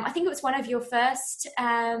I think it was one of your first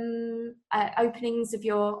openings of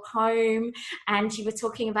your home, and you were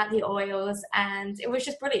talking about the oils, and it was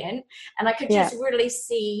just brilliant. And I could just really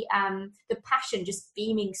see the passion just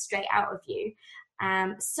beaming straight out of you.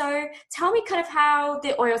 So tell me kind of how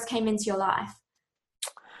the oils came into your life.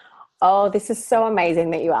 Oh, this is so amazing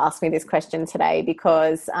that you asked me this question today,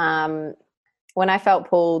 because when I felt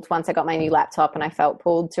pulled, once I got my new laptop, and I felt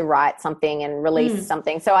pulled to write something and release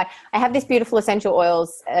something. So I have this beautiful essential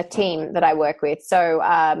oils team that I work with. So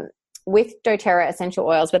with doTERRA Essential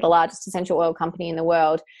Oils, we're the largest essential oil company in the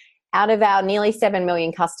world. Out of our nearly 7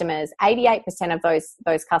 million customers, 88% of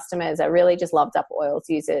those customers are really just loved up oils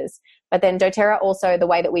users. But then doTERRA also, the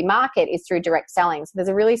way that we market is through direct selling. So there's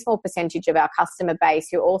a really small percentage of our customer base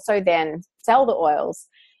who also then sell the oils.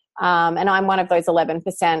 And I'm one of those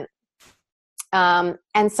 11%.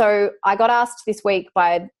 And so I got asked this week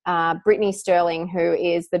by Brittany Sterling, who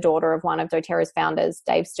is the daughter of one of doTERRA's founders,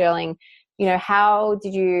 Dave Sterling, you know, how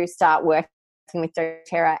did you start working with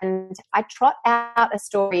doTERRA? And I trot out a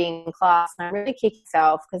story in class, and I really kick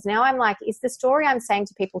myself, because now I'm like, is the story I'm saying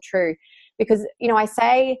to people true? Because, you know, I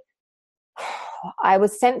say I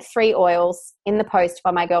was sent 3 oils in the post by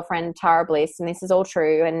my girlfriend Tara Bliss, and this is all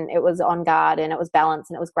true, and it was On Guard, and it was Balance,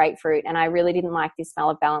 and it was grapefruit, and I really didn't like the smell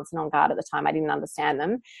of Balance and On Guard at the time. I didn't understand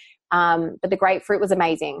them, but the grapefruit was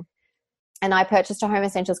amazing, and I purchased a home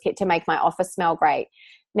essentials kit to make my office smell great.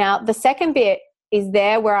 Now the second bit is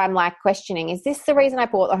there where I'm like questioning, is this the reason I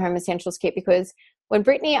bought the home essentials kit? Because when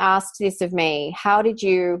Brittany asked this of me, how did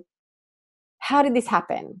this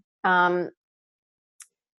happen?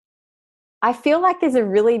 I feel like there's a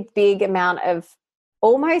really big amount of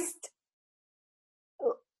almost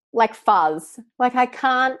like fuzz. Like I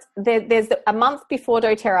can't, there's a month before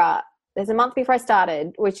doTERRA, there's a month before I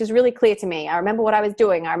started, which is really clear to me. I remember what I was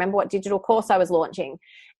doing. I remember what digital course I was launching.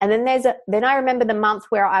 And then then I remember the month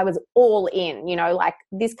where I was all in, you know, like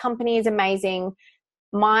this company is amazing.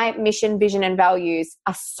 My mission, vision, and values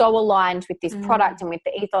are so aligned with this product and with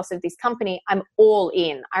the ethos of this company. I'm all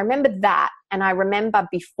in. I remember that. And I remember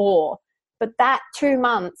before, but that 2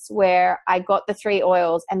 months where I got the 3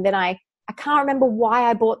 oils, and then I can't remember why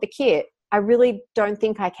I bought the kit. I really don't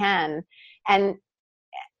think I can. And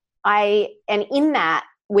in that,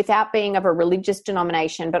 without being of a religious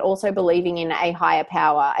denomination, but also believing in a higher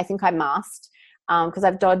power, I think I must, because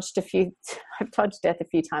I've dodged death a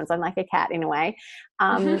few times. I'm like a cat in a way.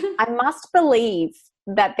 I must believe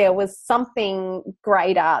that there was something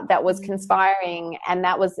greater that was conspiring, and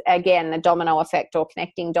that was, again, the domino effect, or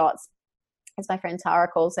connecting dots, as my friend Tara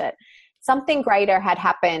calls it. Something greater had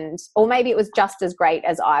happened, or maybe it was just as great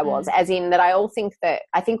as I was, as in that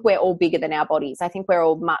I think we're all bigger than our bodies. I think we're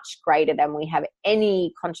all much greater than we have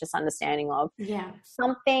any conscious understanding of. Yeah.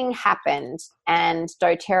 Something happened, and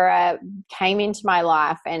doTERRA came into my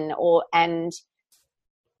life, and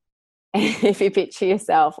if you picture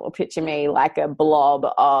yourself or picture me like a blob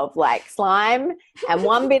of like slime, and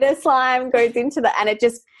one bit of slime goes into and it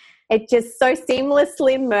just so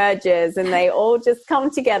seamlessly merges, and they all just come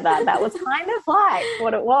together. That was kind of like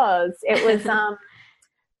what it was. It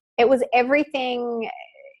was everything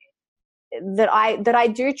that I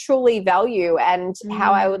do truly value, and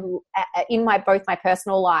how I would, in both my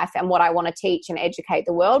personal life and what I want to teach and educate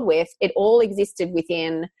the world with, it all existed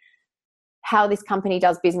within how this company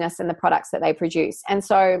does business and the products that they produce. And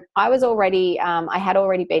so I was already, I had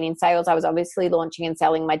already been in sales. I was obviously launching and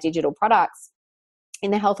selling my digital products in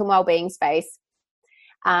the health and wellbeing space,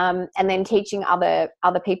 and then teaching other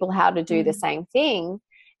people how to do the same thing.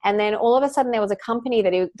 And then all of a sudden there was a company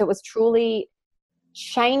that was truly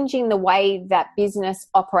changing the way that business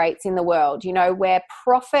operates in the world, you know, where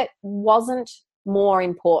profit wasn't more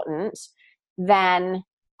important than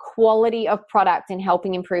quality of product and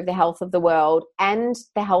helping improve the health of the world and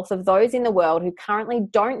the health of those in the world who currently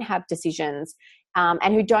don't have decisions,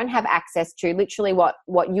 and who don't have access to literally what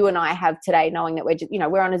you and I have today, knowing that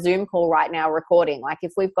we're on a Zoom call right now recording. Like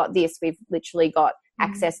if we've got this, we've literally got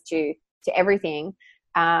access to everything.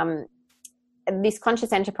 This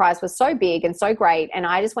conscious enterprise was so big and so great. And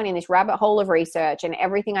I just went in this rabbit hole of research, and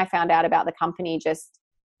everything I found out about the company just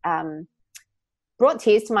brought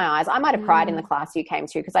tears to my eyes. I might have cried in the class you came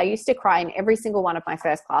to, because I used to cry in every single one of my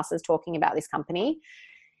first classes talking about this company.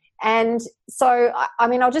 And so, I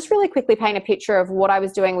mean, I'll just really quickly paint a picture of what I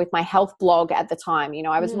was doing with my health blog at the time. You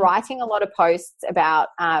know, I was writing a lot of posts about,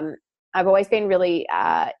 I've always been really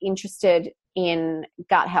interested in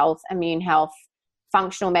gut health, immune health,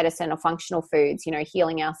 functional medicine or functional foods,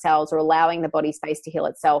 healing ourselves or allowing the body space to heal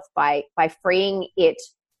itself by freeing it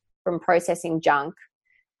from processing junk,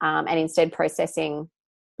 and instead processing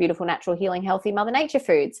beautiful, natural, healing, healthy Mother Nature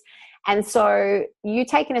foods. And so you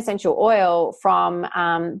take an essential oil from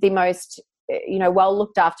the most, well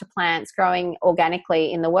looked after plants growing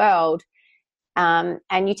organically in the world, and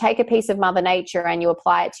you take a piece of Mother Nature and you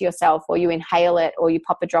apply it to yourself, or you inhale it, or you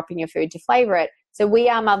pop a drop in your food to flavor it. So we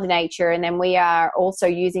are Mother Nature, and then we are also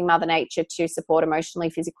using Mother Nature to support emotionally,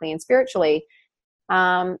 physically, and spiritually.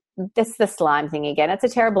 That's the slime thing again. It's a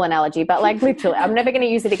terrible analogy, but like literally, I'm never going to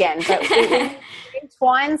use it again. But it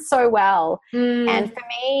entwines so well. And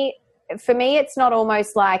for me, it's not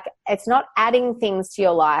almost like, it's not adding things to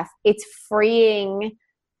your life. It's freeing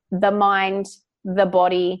the mind, the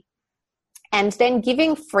body, and then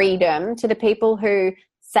giving freedom to the people who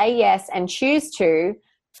say yes and choose to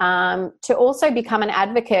also become an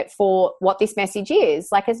advocate for what this message is.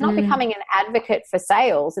 Like, it's not becoming an advocate for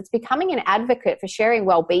sales. It's becoming an advocate for sharing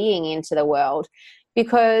well-being into the world.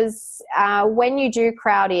 Because when you do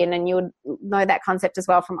crowd in, and you'll know that concept as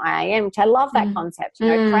well from IIN, which I love that concept,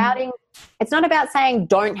 crowding, it's not about saying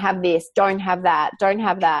don't have this, don't have that, don't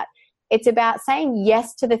have that. It's about saying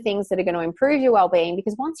yes to the things that are going to improve your well-being,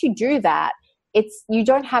 because once you do that, you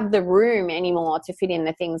don't have the room anymore to fit in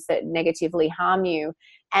the things that negatively harm you.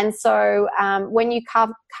 And so when you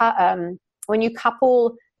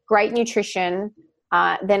couple great nutrition,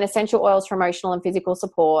 then essential oils for emotional and physical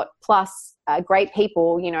support, plus great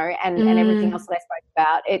people, and everything else that I spoke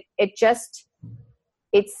about,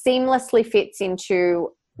 it seamlessly fits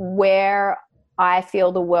into where I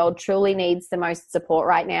feel the world truly needs the most support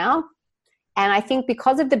right now. And I think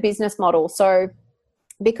because of the business model, so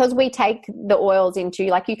because we take the oils into,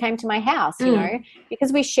 like, you came to my house,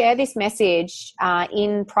 because we share this message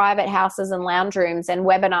in private houses and lounge rooms and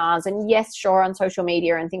webinars, and yes, sure, on social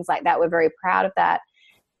media and things like that. We're very proud of that.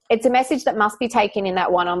 It's a message that must be taken in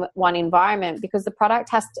that one-on-one environment, because the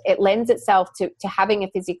product it lends itself to having a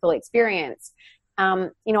physical experience.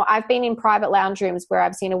 I've been in private lounge rooms where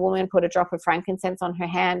I've seen a woman put a drop of frankincense on her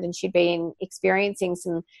hand, and she'd been experiencing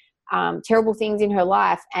some terrible things in her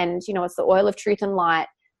life. And, it's the oil of truth and light.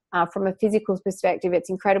 From a physical perspective, it's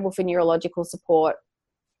incredible for neurological support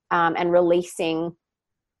and releasing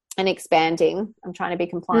and expanding. I'm trying to be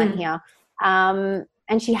compliant here.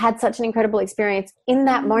 And she had such an incredible experience in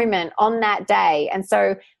that moment on that day. And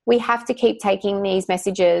so we have to keep taking these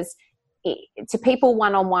messages to people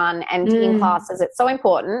one-on-one and in classes. It's so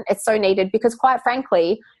important. It's so needed, because quite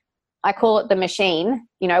frankly, I call it the machine,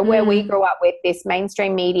 where we grew up with this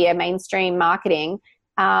mainstream media, mainstream marketing.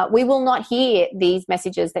 We will not hear these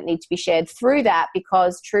messages that need to be shared through that,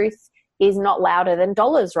 because truth is not louder than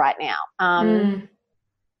dollars right now.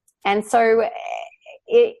 And so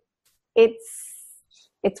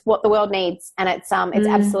it's what the world needs. And it's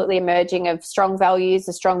absolutely emerging of strong values,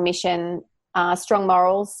 a strong mission, strong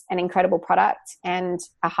morals, an incredible product, and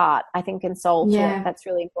a heart, I think, and soul. Yeah. That's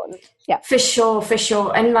really important. Yeah, for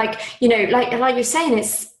sure. And like you're saying,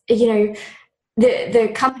 it's,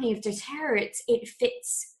 the company of doTERRA, it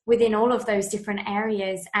fits within all of those different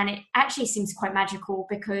areas, and it actually seems quite magical,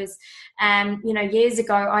 because years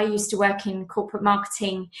ago I used to work in corporate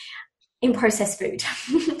marketing in processed food.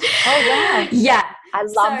 Oh wow. Yeah, I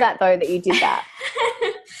love that though, that you did that.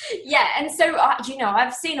 Yeah, and so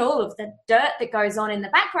I've seen all of the dirt that goes on in the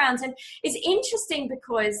background, and it's interesting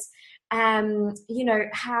because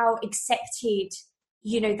how accepted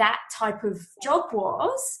that type of job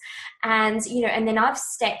was, and and then I've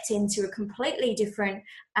stepped into a completely different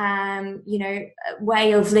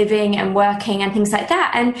way of living and working and things like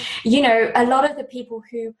that. And a lot of the people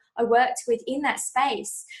who I worked with in that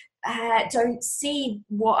space don't see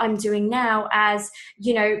what I'm doing now as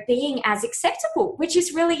being as acceptable, which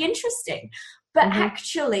is really interesting. But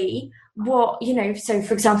actually, what so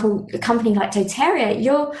for example, a company like doTERRA,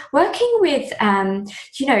 you're working with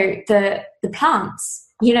the plants,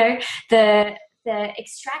 the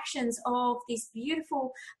extractions of these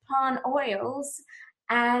beautiful plant oils,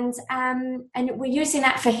 and we're using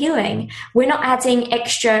that for healing. We're not adding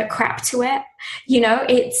extra crap to it.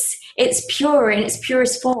 It's pure in its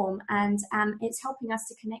purest form, and it's helping us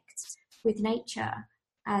to connect with nature,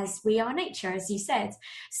 as we are nature, as you said.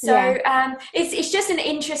 So it's just an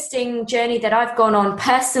interesting journey that I've gone on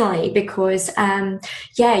personally, because kind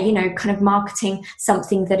of marketing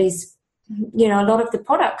something that is, a lot of the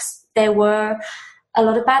products, there were a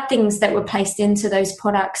lot of bad things that were placed into those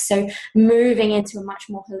products. So moving into a much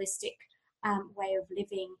more holistic way of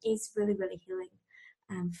living is really, really healing,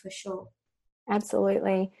 for sure.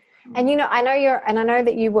 Absolutely. And I know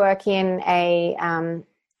that you work in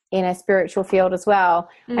in a spiritual field as well.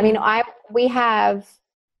 I mean, we have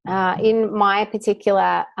in my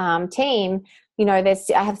particular team, you know,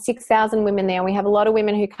 I have 6,000 women there, and we have a lot of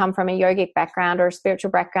women who come from a yogic background or a spiritual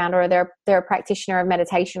background, or they're a practitioner of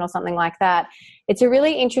meditation or something like that. It's a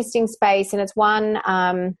really interesting space, and it's one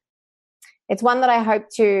that I hope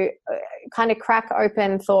to kind of crack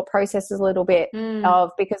open thought processes a little bit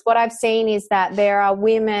of, because what I've seen is that there are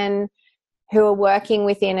women who are working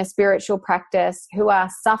within a spiritual practice who are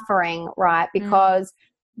suffering, right? Because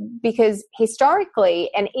historically,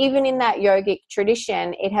 and even in that yogic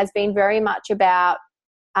tradition, it has been very much about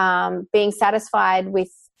being satisfied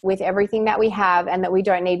with everything that we have and that we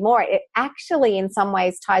don't need more. It actually in some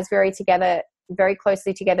ways ties very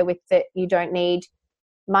closely together with that you don't need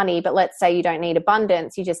money, but let's say you don't need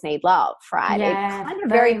abundance, you just need love, right? Yeah, it kind of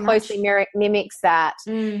very closely mimics that.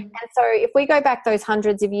 And so if we go back those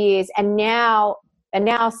hundreds of years and now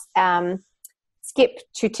skip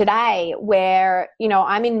to today, where, you know,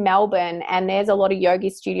 I'm in Melbourne and there's a lot of yoga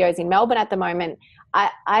studios in Melbourne at the moment. I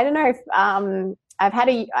don't know if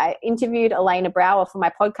I interviewed Elena Brower for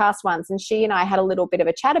my podcast once, and she and I had a little bit of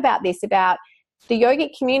a chat about this, about the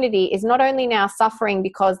yogic community is not only now suffering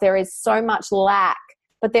because there is so much lack,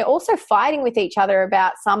 but they're also fighting with each other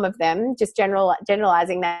about, some of them, just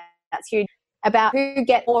generalizing that's huge, about who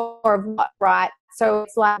get more of what, right? So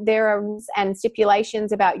it's like there are rules and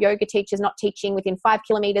stipulations about yoga teachers not teaching within 5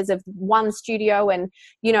 kilometers of one studio, and,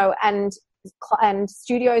 you know, and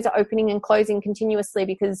studios are opening and closing continuously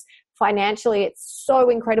because financially it's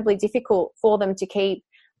so incredibly difficult for them to keep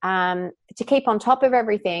on top of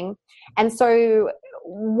everything. And so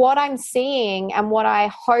what I'm seeing, and what I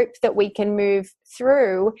hope that we can move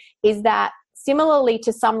through, is that similarly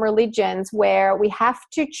to some religions where we have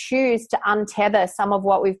to choose to untether some of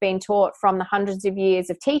what we've been taught from the hundreds of years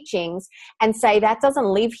of teachings and say that doesn't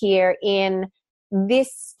live here in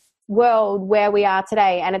this world where we are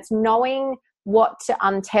today. And it's knowing what to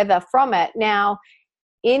untether from it. Now,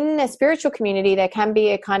 in the spiritual community, there can be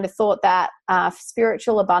a kind of thought that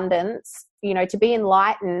spiritual abundance, you know, to be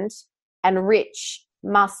enlightened and rich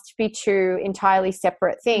must be two entirely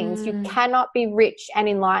separate things. You cannot be rich and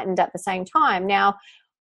enlightened at the same time. Now,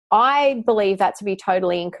 I believe that to be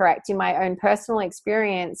totally incorrect in my own personal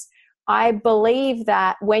experience. I believe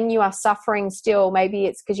that when you are suffering still, maybe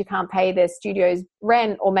it's because you can't pay the studio's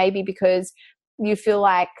rent, or maybe because you feel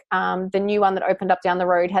like the new one that opened up down the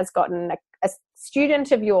road has gotten a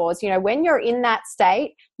student of yours. You know, when you're in that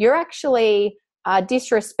state, you're actually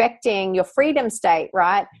disrespecting your freedom state,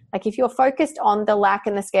 right? Like if you're focused on the lack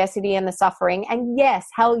and the scarcity and the suffering, and yes,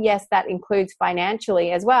 hell yes, that includes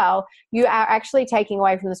financially as well, you are actually taking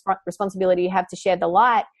away from the responsibility you have to share the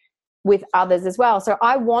light with others as well. So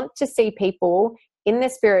I want to see people in the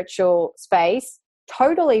spiritual space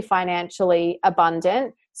totally financially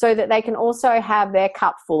abundant, so that they can also have their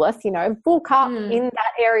cup fulleth, you know, full cup in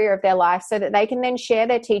that area of their life, so that they can then share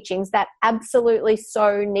their teachings that absolutely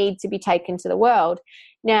so need to be taken to the world.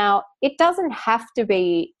 Now, it doesn't have to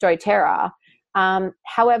be doTERRA.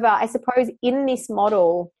 However, I suppose in this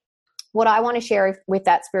model, what I want to share with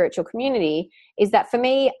that spiritual community is that for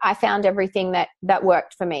me, I found everything that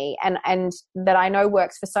worked for me, and that I know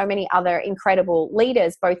works for so many other incredible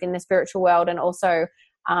leaders, both in the spiritual world and also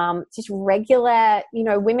just regular, you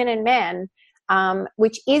know, women and men,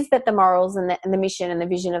 which is that the morals and the mission and the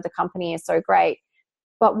vision of the company is so great.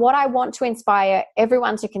 But what I want to inspire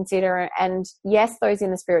everyone to consider, and yes, those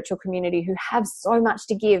in the spiritual community who have so much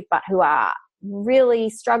to give but who are really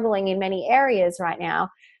struggling in many areas right now,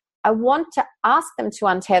 I want to ask them to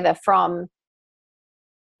untether from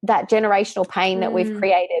that generational pain that we've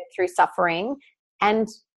created through suffering, and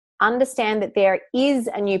understand that there is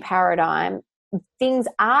a new paradigm. Things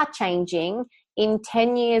are changing. In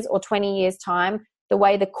 10 years or 20 years time, the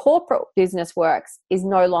way the corporate business works is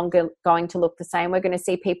no longer going to look the same. We're going to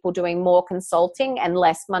see people doing more consulting and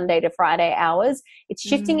less Monday to Friday hours. It's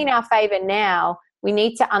shifting in our favor now. We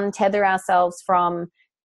need to untether ourselves from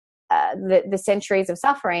the centuries of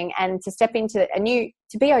suffering, and to step into a new,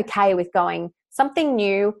 to be okay with going something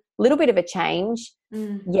new, a little bit of a change.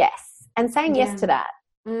 Yes. And saying yes to that.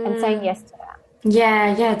 And saying yes to that.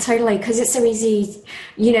 Yeah, totally. Because it's so easy,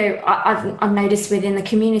 you know, I've noticed within the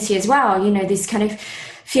community as well, you know, this kind of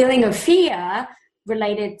feeling of fear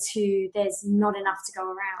related to there's not enough to go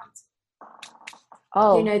around.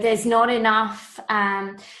 Oh, you know, there's not enough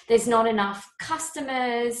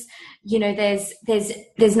customers, you know, there's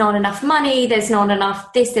not enough money, there's not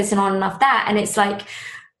enough this, there's not enough that. And it's like,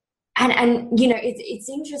 and you know, it's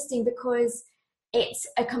interesting because it's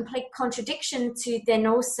a complete contradiction to then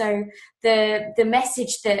also the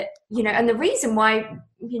message that, you know, and the reason why,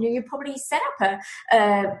 you know, you probably set up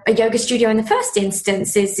a yoga studio in the first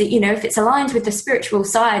instance is that, you know, if it's aligned with the spiritual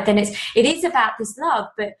side, then it is about this love.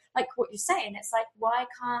 But like what you're saying, it's like, why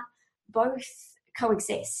can't both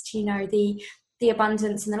coexist? You know, the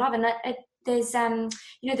abundance and the love. And there's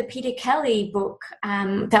you know, the Peter Kelly book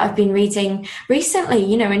that I've been reading recently,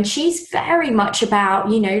 you know, and she's very much about,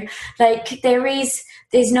 you know, like there's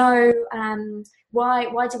no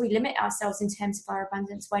why do we limit ourselves in terms of our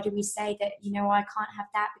abundance? Why do we say that, you know, I can't have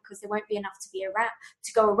that because there won't be enough to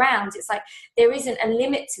go around? It's like there isn't a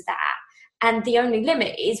limit to that. And the only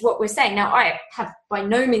limit is what we're saying. Now, I have by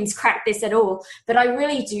no means cracked this at all, but I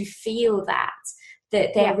really do feel that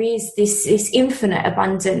there is this infinite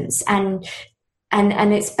abundance, and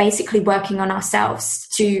it's basically working on ourselves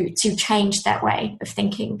to change that way of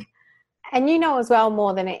thinking. And you know as well,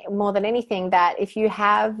 more than anything, that if you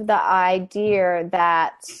have the idea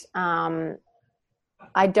that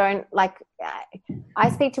I don't like,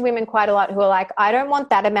 I speak to women quite a lot who are like, I don't want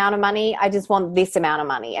that amount of money, I just want this amount of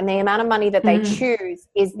money. And the amount of money that they choose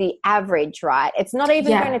is the average, right? It's not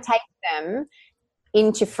even going to take them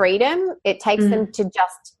into freedom. It takes them to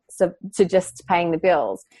just paying the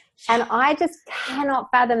bills. And I just cannot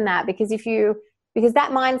fathom that, because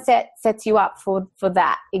that mindset sets you up for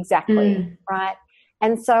that exactly, right?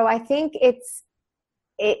 And so I think it's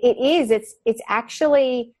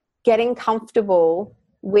actually getting comfortable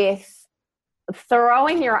with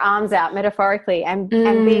throwing your arms out metaphorically and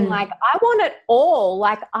being like, I want it all.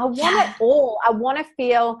 Like, I want it all. I want to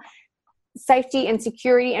feel safety and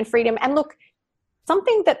security and freedom. And look,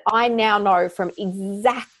 something that I now know from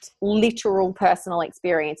exact literal personal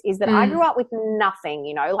experience is that I grew up with nothing,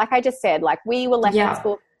 you know, like I just said, like we were left in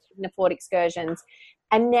school, couldn't afford excursions.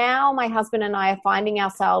 And now my husband and I are finding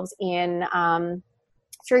ourselves in,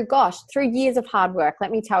 through years of hard work.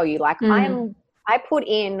 Let me tell you, like I put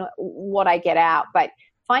in what I get out, but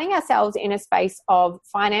finding ourselves in a space of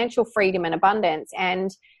financial freedom and abundance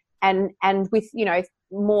and with, you know,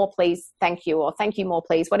 more please, thank you, or thank you, more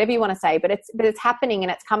please, whatever you want to say, but it's happening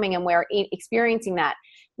and it's coming, and we're experiencing that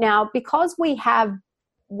now because we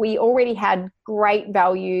already had great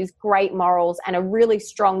values, great morals, and a really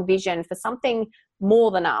strong vision for something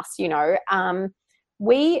more than us, you know.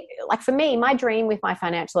 For me, my dream with my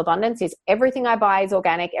financial abundance is everything I buy is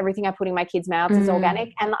organic, everything I put in my kids' mouths is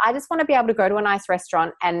organic, and I just want to be able to go to a nice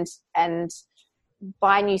restaurant and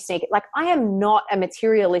buy new sneakers. Like, I am not a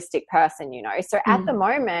materialistic person, you know. So at the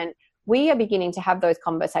moment, we are beginning to have those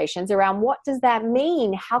conversations around what does that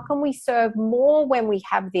mean? How can we serve more when we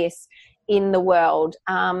have this in the world?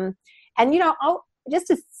 And, you know,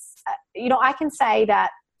 I can say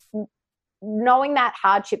that knowing that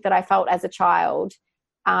hardship that I felt as a child,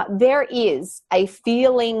 there is a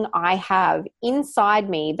feeling I have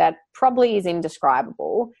inside me that probably is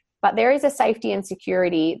indescribable, but there is a safety and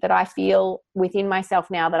security that I feel within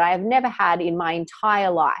myself now that I have never had in my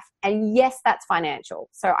entire life. And yes, that's financial.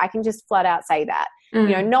 So I can just flat out say that, you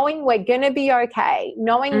know, knowing we're going to be okay,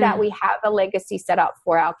 knowing that we have a legacy set up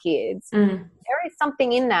for our kids, there is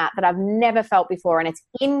something in that I've never felt before. And it's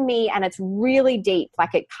in me, and it's really deep.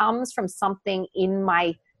 Like, it comes from something in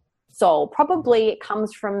my soul. Probably it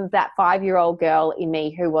comes from that 5-year-old girl in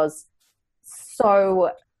me who was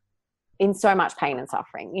in so much pain and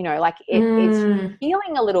suffering, you know, like it's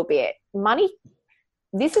healing a little bit. Money,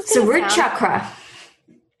 this is the root chakra.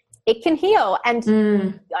 It can heal.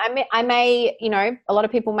 And I may, you know, a lot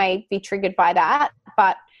of people may be triggered by that,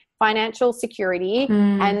 but financial security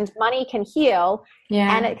and money can heal.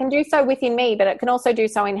 Yeah. And it can do so within me, but it can also do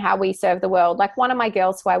so in how we serve the world. Like, one of my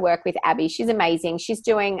girls who I work with, Abby, she's amazing. She's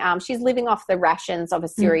doing, she's living off the rations of a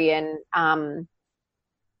Syrian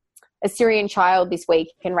child this week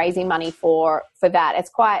and raising money for that.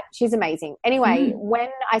 She's amazing. Anyway, when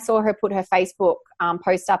I saw her put her Facebook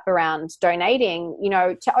post up around donating, you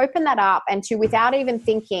know, to open that up and to, without even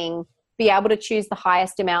thinking, be able to choose the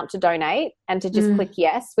highest amount to donate and to just click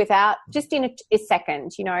yes without, just in a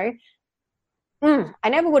second, you know, I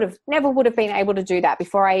never would have been able to do that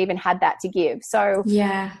before I even had that to give. So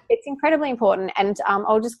yeah, it's incredibly important. And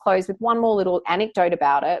I'll just close with one more little anecdote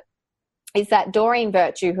about it. Is that Doreen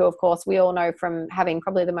Virtue, who of course we all know from having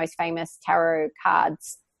probably the most famous tarot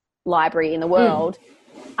cards library in the world,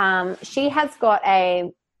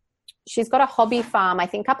 she's got a hobby farm, I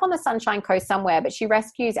think up on the Sunshine Coast somewhere, but she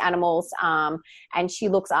rescues animals and she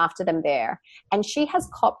looks after them there. And she has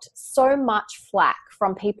copped so much flack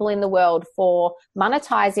from people in the world for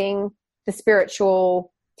monetizing the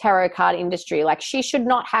spiritual tarot card industry. Like, she should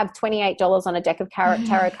not have $28 on a deck of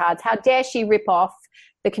tarot cards. How dare she rip off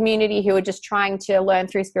the community who are just trying to learn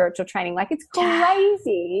through spiritual training. Like, it's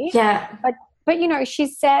crazy. Yeah. But you know, she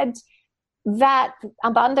said that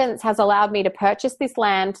abundance has allowed me to purchase this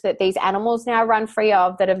land that these animals now run free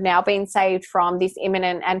of, that have now been saved from this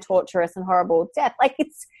imminent and torturous and horrible death. Like,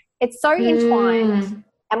 it's so entwined,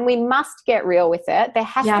 and we must get real with it. There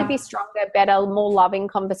has to be stronger, better, more loving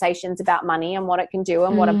conversations about money and what it can do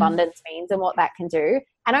and what abundance means and what that can do.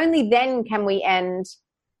 And only then can we end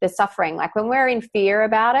the suffering. Like, when we're in fear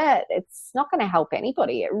about it, it's not going to help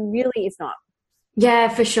anybody. It really is not. Yeah,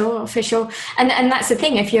 for sure. And that's the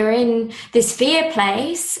thing. If you're in this fear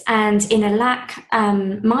place and in a lack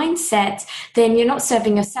mindset, then you're not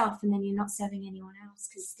serving yourself, and then you're not serving anyone else.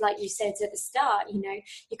 Because, like you said at the start, you know,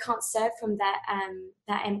 you can't serve from that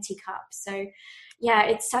empty cup. So, yeah,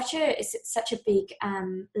 it's such a big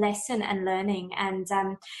lesson and learning. And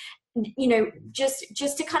you know,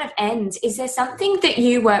 just to kind of end, is there something that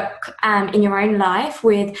you work in your own life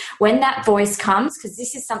with when that voice comes? Because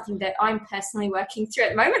this is something that I'm personally working through at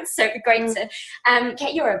the moment, so it'd be great to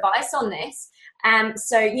get your advice on this.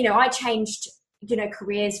 So, you know, I changed, you know,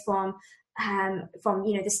 careers from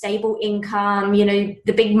you know, the stable income, you know,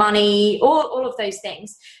 the big money, all of those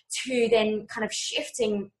things, to then kind of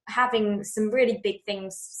shifting, having some really big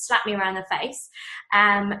things slap me around the face,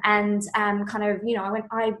 and kind of, you know,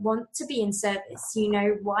 I want to be in service, you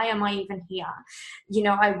know, why am I even here? You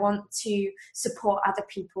know, I want to support other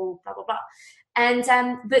people, blah, blah, blah. And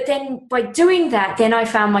but then by doing that, then I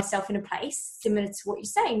found myself in a place similar to what you're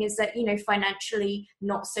saying, is that, you know, financially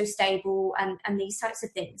not so stable and these types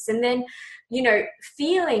of things. And then, you know,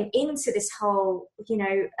 feeling into this whole, you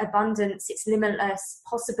know, abundance, it's limitless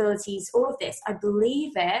possibilities, all of this, I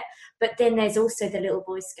believe it. But then there's also the little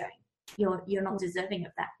voice going, you're not deserving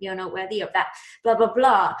of that, you're not worthy of that, blah, blah,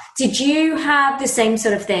 blah. Did you have the same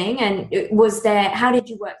sort of thing? And how did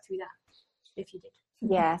you work through that, if you did?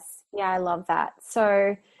 Yes. Yeah, I love that.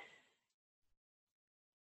 So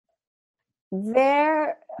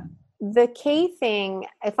the key thing,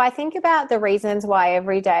 if I think about the reasons why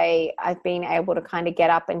every day I've been able to kind of get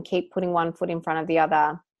up and keep putting one foot in front of the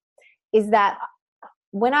other, is that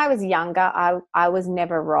when I was younger, I was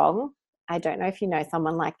never wrong. I don't know if you know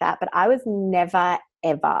someone like that, but I was never,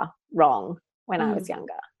 ever wrong when I was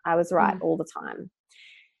younger. I was right all the time.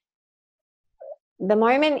 The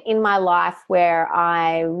moment in my life where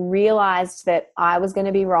I realized that I was going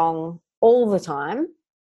to be wrong all the time,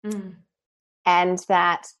 and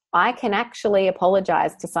that I can actually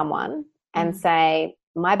apologize to someone and say,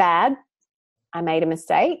 my bad, I made a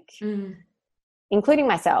mistake, including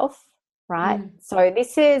myself, right? So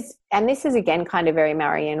this is again kind of very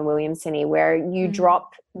Marianne Williamson-y, where you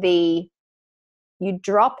drop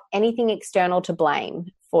anything external to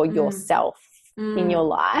blame for yourself in your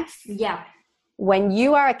life. Yeah. When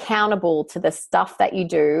you are accountable to the stuff that you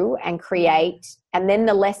do and create, and then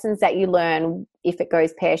the lessons that you learn if it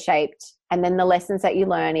goes pear-shaped, and then the lessons that you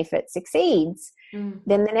learn if it succeeds, then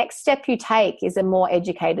the next step you take is a more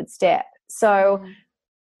educated step. So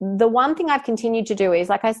the one thing I've continued to do is,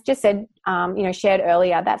 like I just said, you know, shared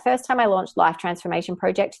earlier, that first time I launched Life Transformation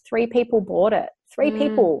Project, 3 people bought it. 3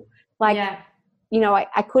 people. Like, you know,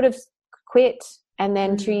 I could have quit, and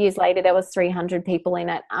then 2 years later there was 300 people in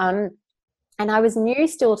it. And I was new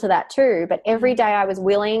still to that too, but every day I was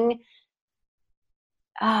willing.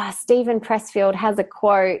 Stephen Pressfield has a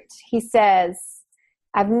quote. He says,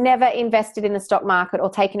 I've never invested in the stock market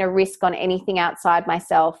or taken a risk on anything outside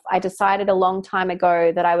myself. I decided a long time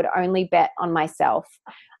ago that I would only bet on myself.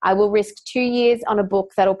 I will risk 2 years on a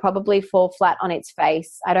book that'll probably fall flat on its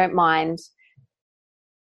face. I don't mind.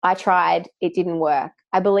 I tried. It didn't work.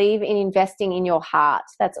 I believe in investing in your heart.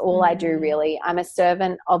 That's all I do, really. I'm a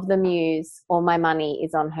servant of the muse. All my money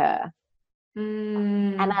is on her.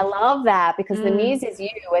 And I love that, because the muse is you.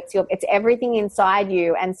 It's everything inside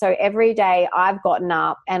you. And so every day I've gotten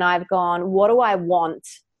up and I've gone, what do I want?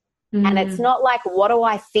 And it's not like, what do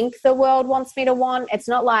I think the world wants me to want? It's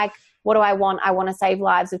not like, what do I want? I want to save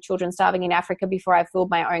lives of children starving in Africa before I filled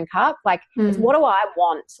my own cup. Like, it's what do I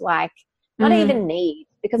want? Like, not even need.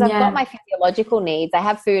 Because I've got my physiological needs. I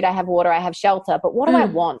have food, I have water, I have shelter. But what do I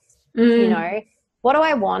want? You know, what do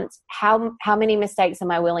I want? How many mistakes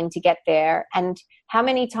am I willing to get there? And how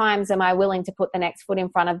many times am I willing to put the next foot in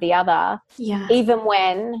front of the other? Yeah. Even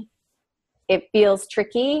when it feels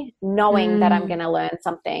tricky, knowing that I'm going to learn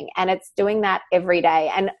something. And it's doing that every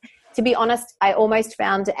day. And to be honest, I almost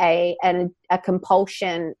found a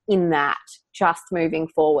compulsion in that, just moving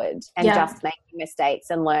forward and just making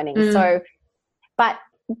mistakes and learning. So, but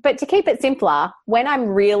to keep it simpler, when I'm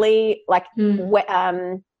really like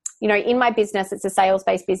you know, in my business, it's a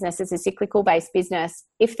sales-based business, it's a cyclical-based business.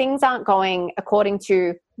 If things aren't going according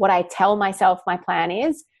to what I tell myself my plan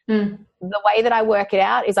is, the way that I work it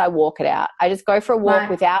out is I walk it out. I just go for a walk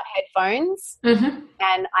without headphones,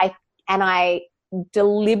 and I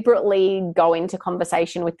deliberately go into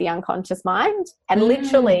conversation with the unconscious mind, and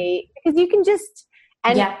literally, because you can just,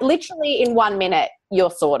 literally in 1 minute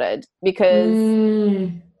you're sorted, because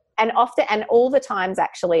and often, and all the times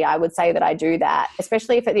actually, I would say that I do that,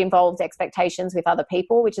 especially if it involves expectations with other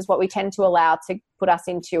people, which is what we tend to allow to put us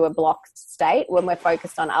into a blocked state when we're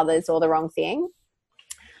focused on others or the wrong thing.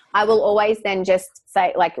 I will always then just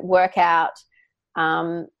say, like, work out.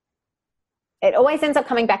 It always ends up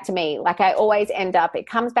coming back to me. Like, I always end up, it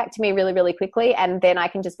comes back to me really, really quickly. And then I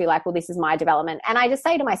can just be like, well, this is my development. And I just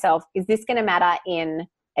say to myself, is this going to matter in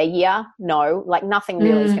a year? No, like nothing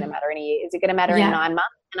really is going to matter in a year. Is it going to matter in 9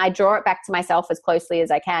 months? And I draw it back to myself as closely as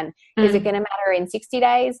I can. Is it going to matter in 60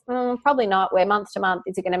 days? Probably not. We're month to month.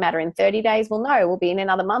 Is it going to matter in 30 days? Well, no, we'll be in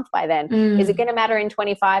another month by then. Is it going to matter in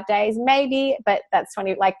 25 days? Maybe, but that's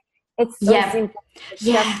 20. Like, it's so simple.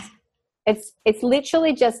 It's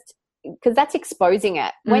literally just, because that's exposing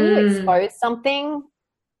it. When you expose something,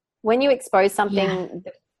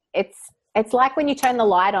 it's like when you turn the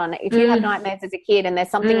light on. If you have nightmares as a kid and there's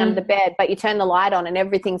something under the bed, but you turn the light on and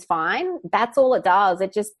everything's fine, that's all it does.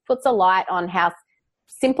 It just puts a light on how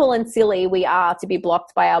simple and silly we are to be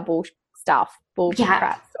blocked by our bullshit crap.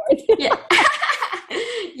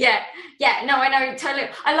 Yeah. No, I know, totally.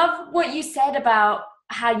 I love what you said about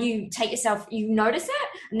how you take yourself, you notice it,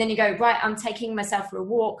 and then you go, right, I'm taking myself for a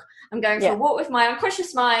walk. I'm going for a walk with my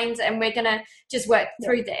unconscious mind, and we're going to just work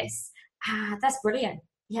through this. That's brilliant.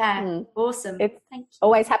 Yeah, awesome. It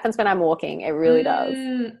always happens when I'm walking. It really does.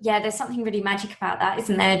 Yeah, there's something really magic about that,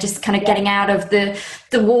 isn't there? Just kind of getting out of the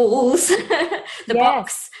walls, the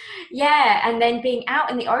box. Yeah, and then being out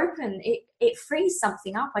in the open, it frees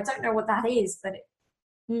something up. I don't know what that is, but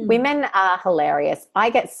women are hilarious. I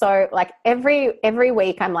get so, like, every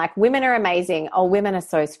week I'm like, women are amazing. Oh, women are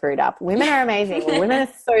so screwed up. Women are amazing. Women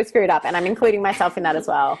are so screwed up. And I'm including myself in that as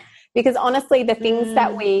well. Because honestly, the things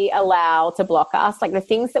that we allow to block us, like the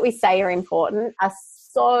things that we say are important, are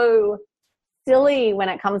so silly when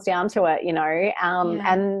it comes down to it, you know.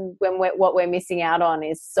 And when what we're missing out on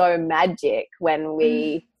is so magic when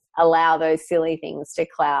we allow those silly things to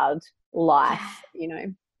cloud life, you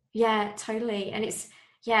know. Yeah, totally. And it's,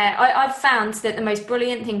 I've found that the most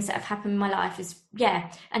brilliant things that have happened in my life is,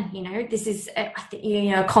 and, you know, this is, I think,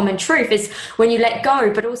 you know, a common truth is when you let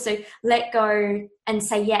go, but also let go and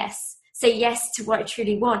say yes to what I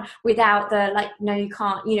truly want without the, like, no, you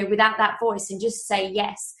can't, you know, without that voice, and just say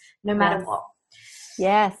yes, no matter what.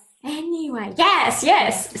 Yes. Anyway, yes.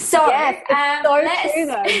 So, it's so true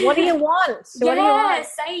though. What do you want? What do you want?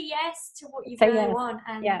 Say yes to what you really want.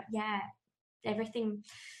 And everything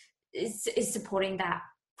is supporting that.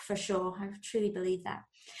 For sure. I truly believe that.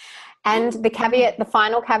 And the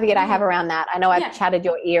final caveat I have around that, I know I've chatted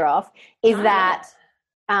your ear off, is that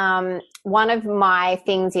one of my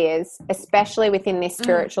things is, especially within this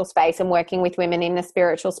spiritual space and working with women in the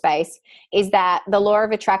spiritual space, is that the law of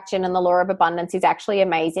attraction and the law of abundance is actually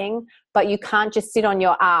amazing, but you can't just sit on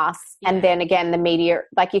your ass and then again the media,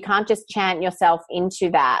 like, you can't just chant yourself into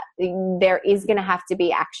that. There is going to have to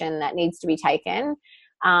be action that needs to be taken.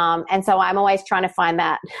 And so I'm always trying to find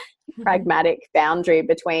that pragmatic boundary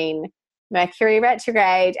between Mercury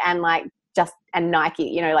retrograde and and Nike,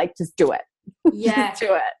 you know, like, just do it. Just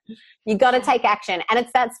do it. You got to take action. And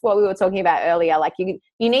that's what we were talking about earlier. Like, you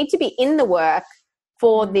need to be in the work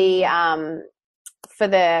for the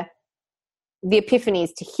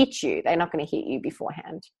epiphanies to hit you. They're not going to hit you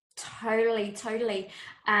beforehand. Totally.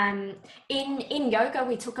 In yoga,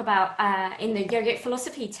 we talk about in the yogic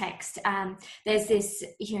philosophy text, there's this,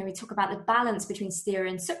 you know, we talk about the balance between sthira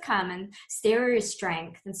and sukham, and sthira is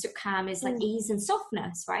strength and sukham is like ease and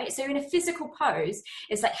softness, right? So in a physical pose,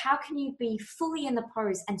 it's like, how can you be fully in the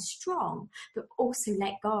pose and strong but also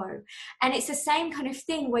let go? And it's the same kind of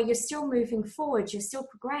thing where you're still moving forward, you're still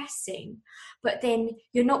progressing, but then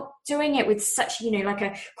you're not doing it with such, you know, like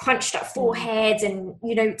a crunched up forehead and,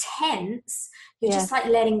 you know, tense. You're just like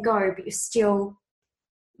letting go, but you're still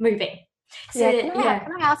moving. So, can I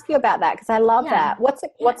ask you about that? Because I love that. What's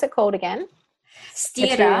it called again?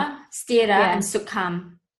 Sthira and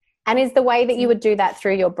sukham. And is the way that you would do that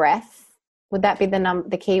through your breath? Would that be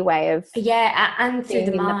the key way of? And through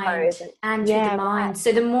the mind, through the mind.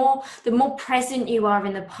 So the more present you are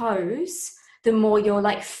in the pose, the more you're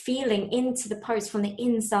like feeling into the pose from the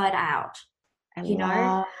inside out. You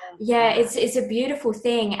know, it's a beautiful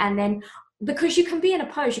thing. And then because you can be in a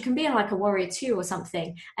pose, you can be in like a warrior two or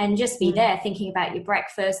something and just be there thinking about your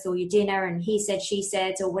breakfast or your dinner and he said, she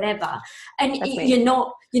said, or whatever. And you're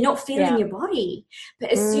not feeling your body.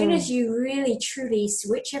 But as soon as you really, truly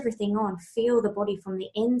switch everything on, feel the body from the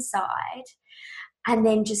inside, and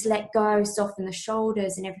then just let go, soften the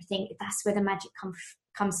shoulders and everything, that's where the magic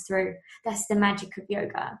comes through. That's the magic of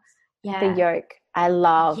yoga. Yeah. The yoke. I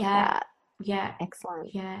love that. Yeah.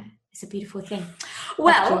 Excellent. Yeah. It's a beautiful thing.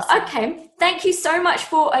 Well, okay. Thank you so much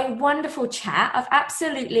for a wonderful chat. I've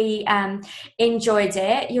absolutely enjoyed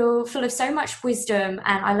it. You're full of so much wisdom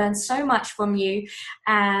and I learned so much from you,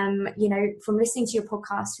 you know, from listening to your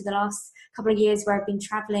podcast for the last couple of years where I've been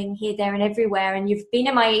traveling here, there and everywhere, and you've been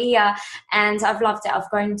in my ear and I've loved it. I've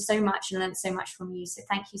grown so much and learned so much from you. So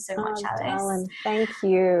thank you so much, Alice. Darling, thank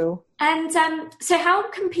you. And so how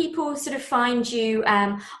can people sort of find you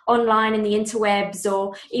online in the interwebs,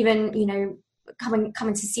 or even, you know, coming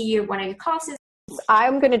to see you at one of your classes?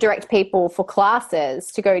 I'm going to direct people for classes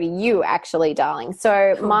to go to you, actually, darling.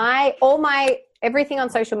 So cool. Everything on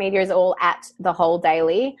social media is all at The Whole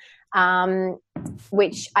Daily.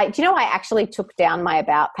 Which do you know, I actually took down my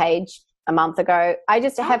about page a month ago. I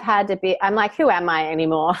just have had a bit, I'm like, who am I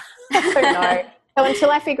anymore? I don't know. So until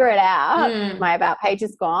I figure it out, my about page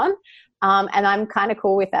is gone. And I'm kind of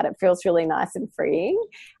cool with that. It feels really nice and freeing.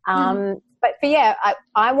 But yeah,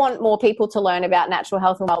 I want more people to learn about natural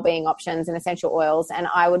health and wellbeing options and essential oils. And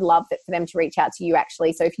I would love for them to reach out to you,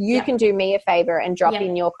 actually. So if you can do me a favor and drop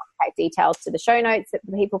in your contact details to the show notes, that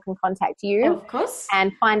people can contact you, of course,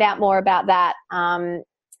 and find out more about that.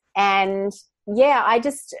 And yeah,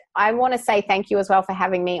 I want to say thank you as well for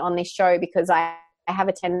having me on this show, because I have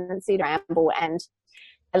a tendency to ramble, and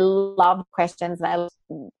I love questions and I love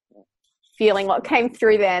feeling what came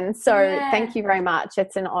through then. So thank you very much.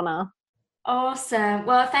 It's an honor. Awesome.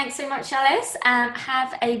 Well, thanks so much, Alice.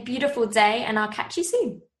 Have a beautiful day and I'll catch you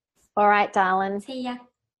soon. All right, darling. See ya.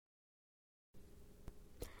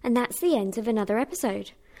 And that's the end of another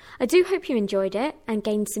episode. I do hope you enjoyed it and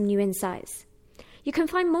gained some new insights. You can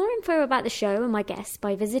find more info about the show and my guests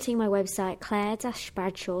by visiting my website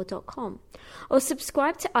claire-bradshaw.com, or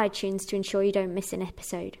subscribe to iTunes to ensure you don't miss an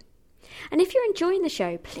episode. And if you're enjoying the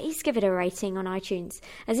show, please give it a rating on iTunes,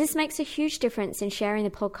 as this makes a huge difference in sharing the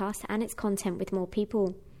podcast and its content with more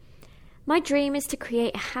people. My dream is to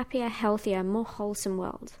create a happier, healthier, more wholesome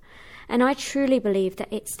world, and I truly believe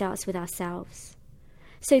that it starts with ourselves.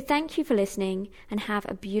 So thank you for listening and have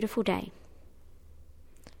a beautiful day.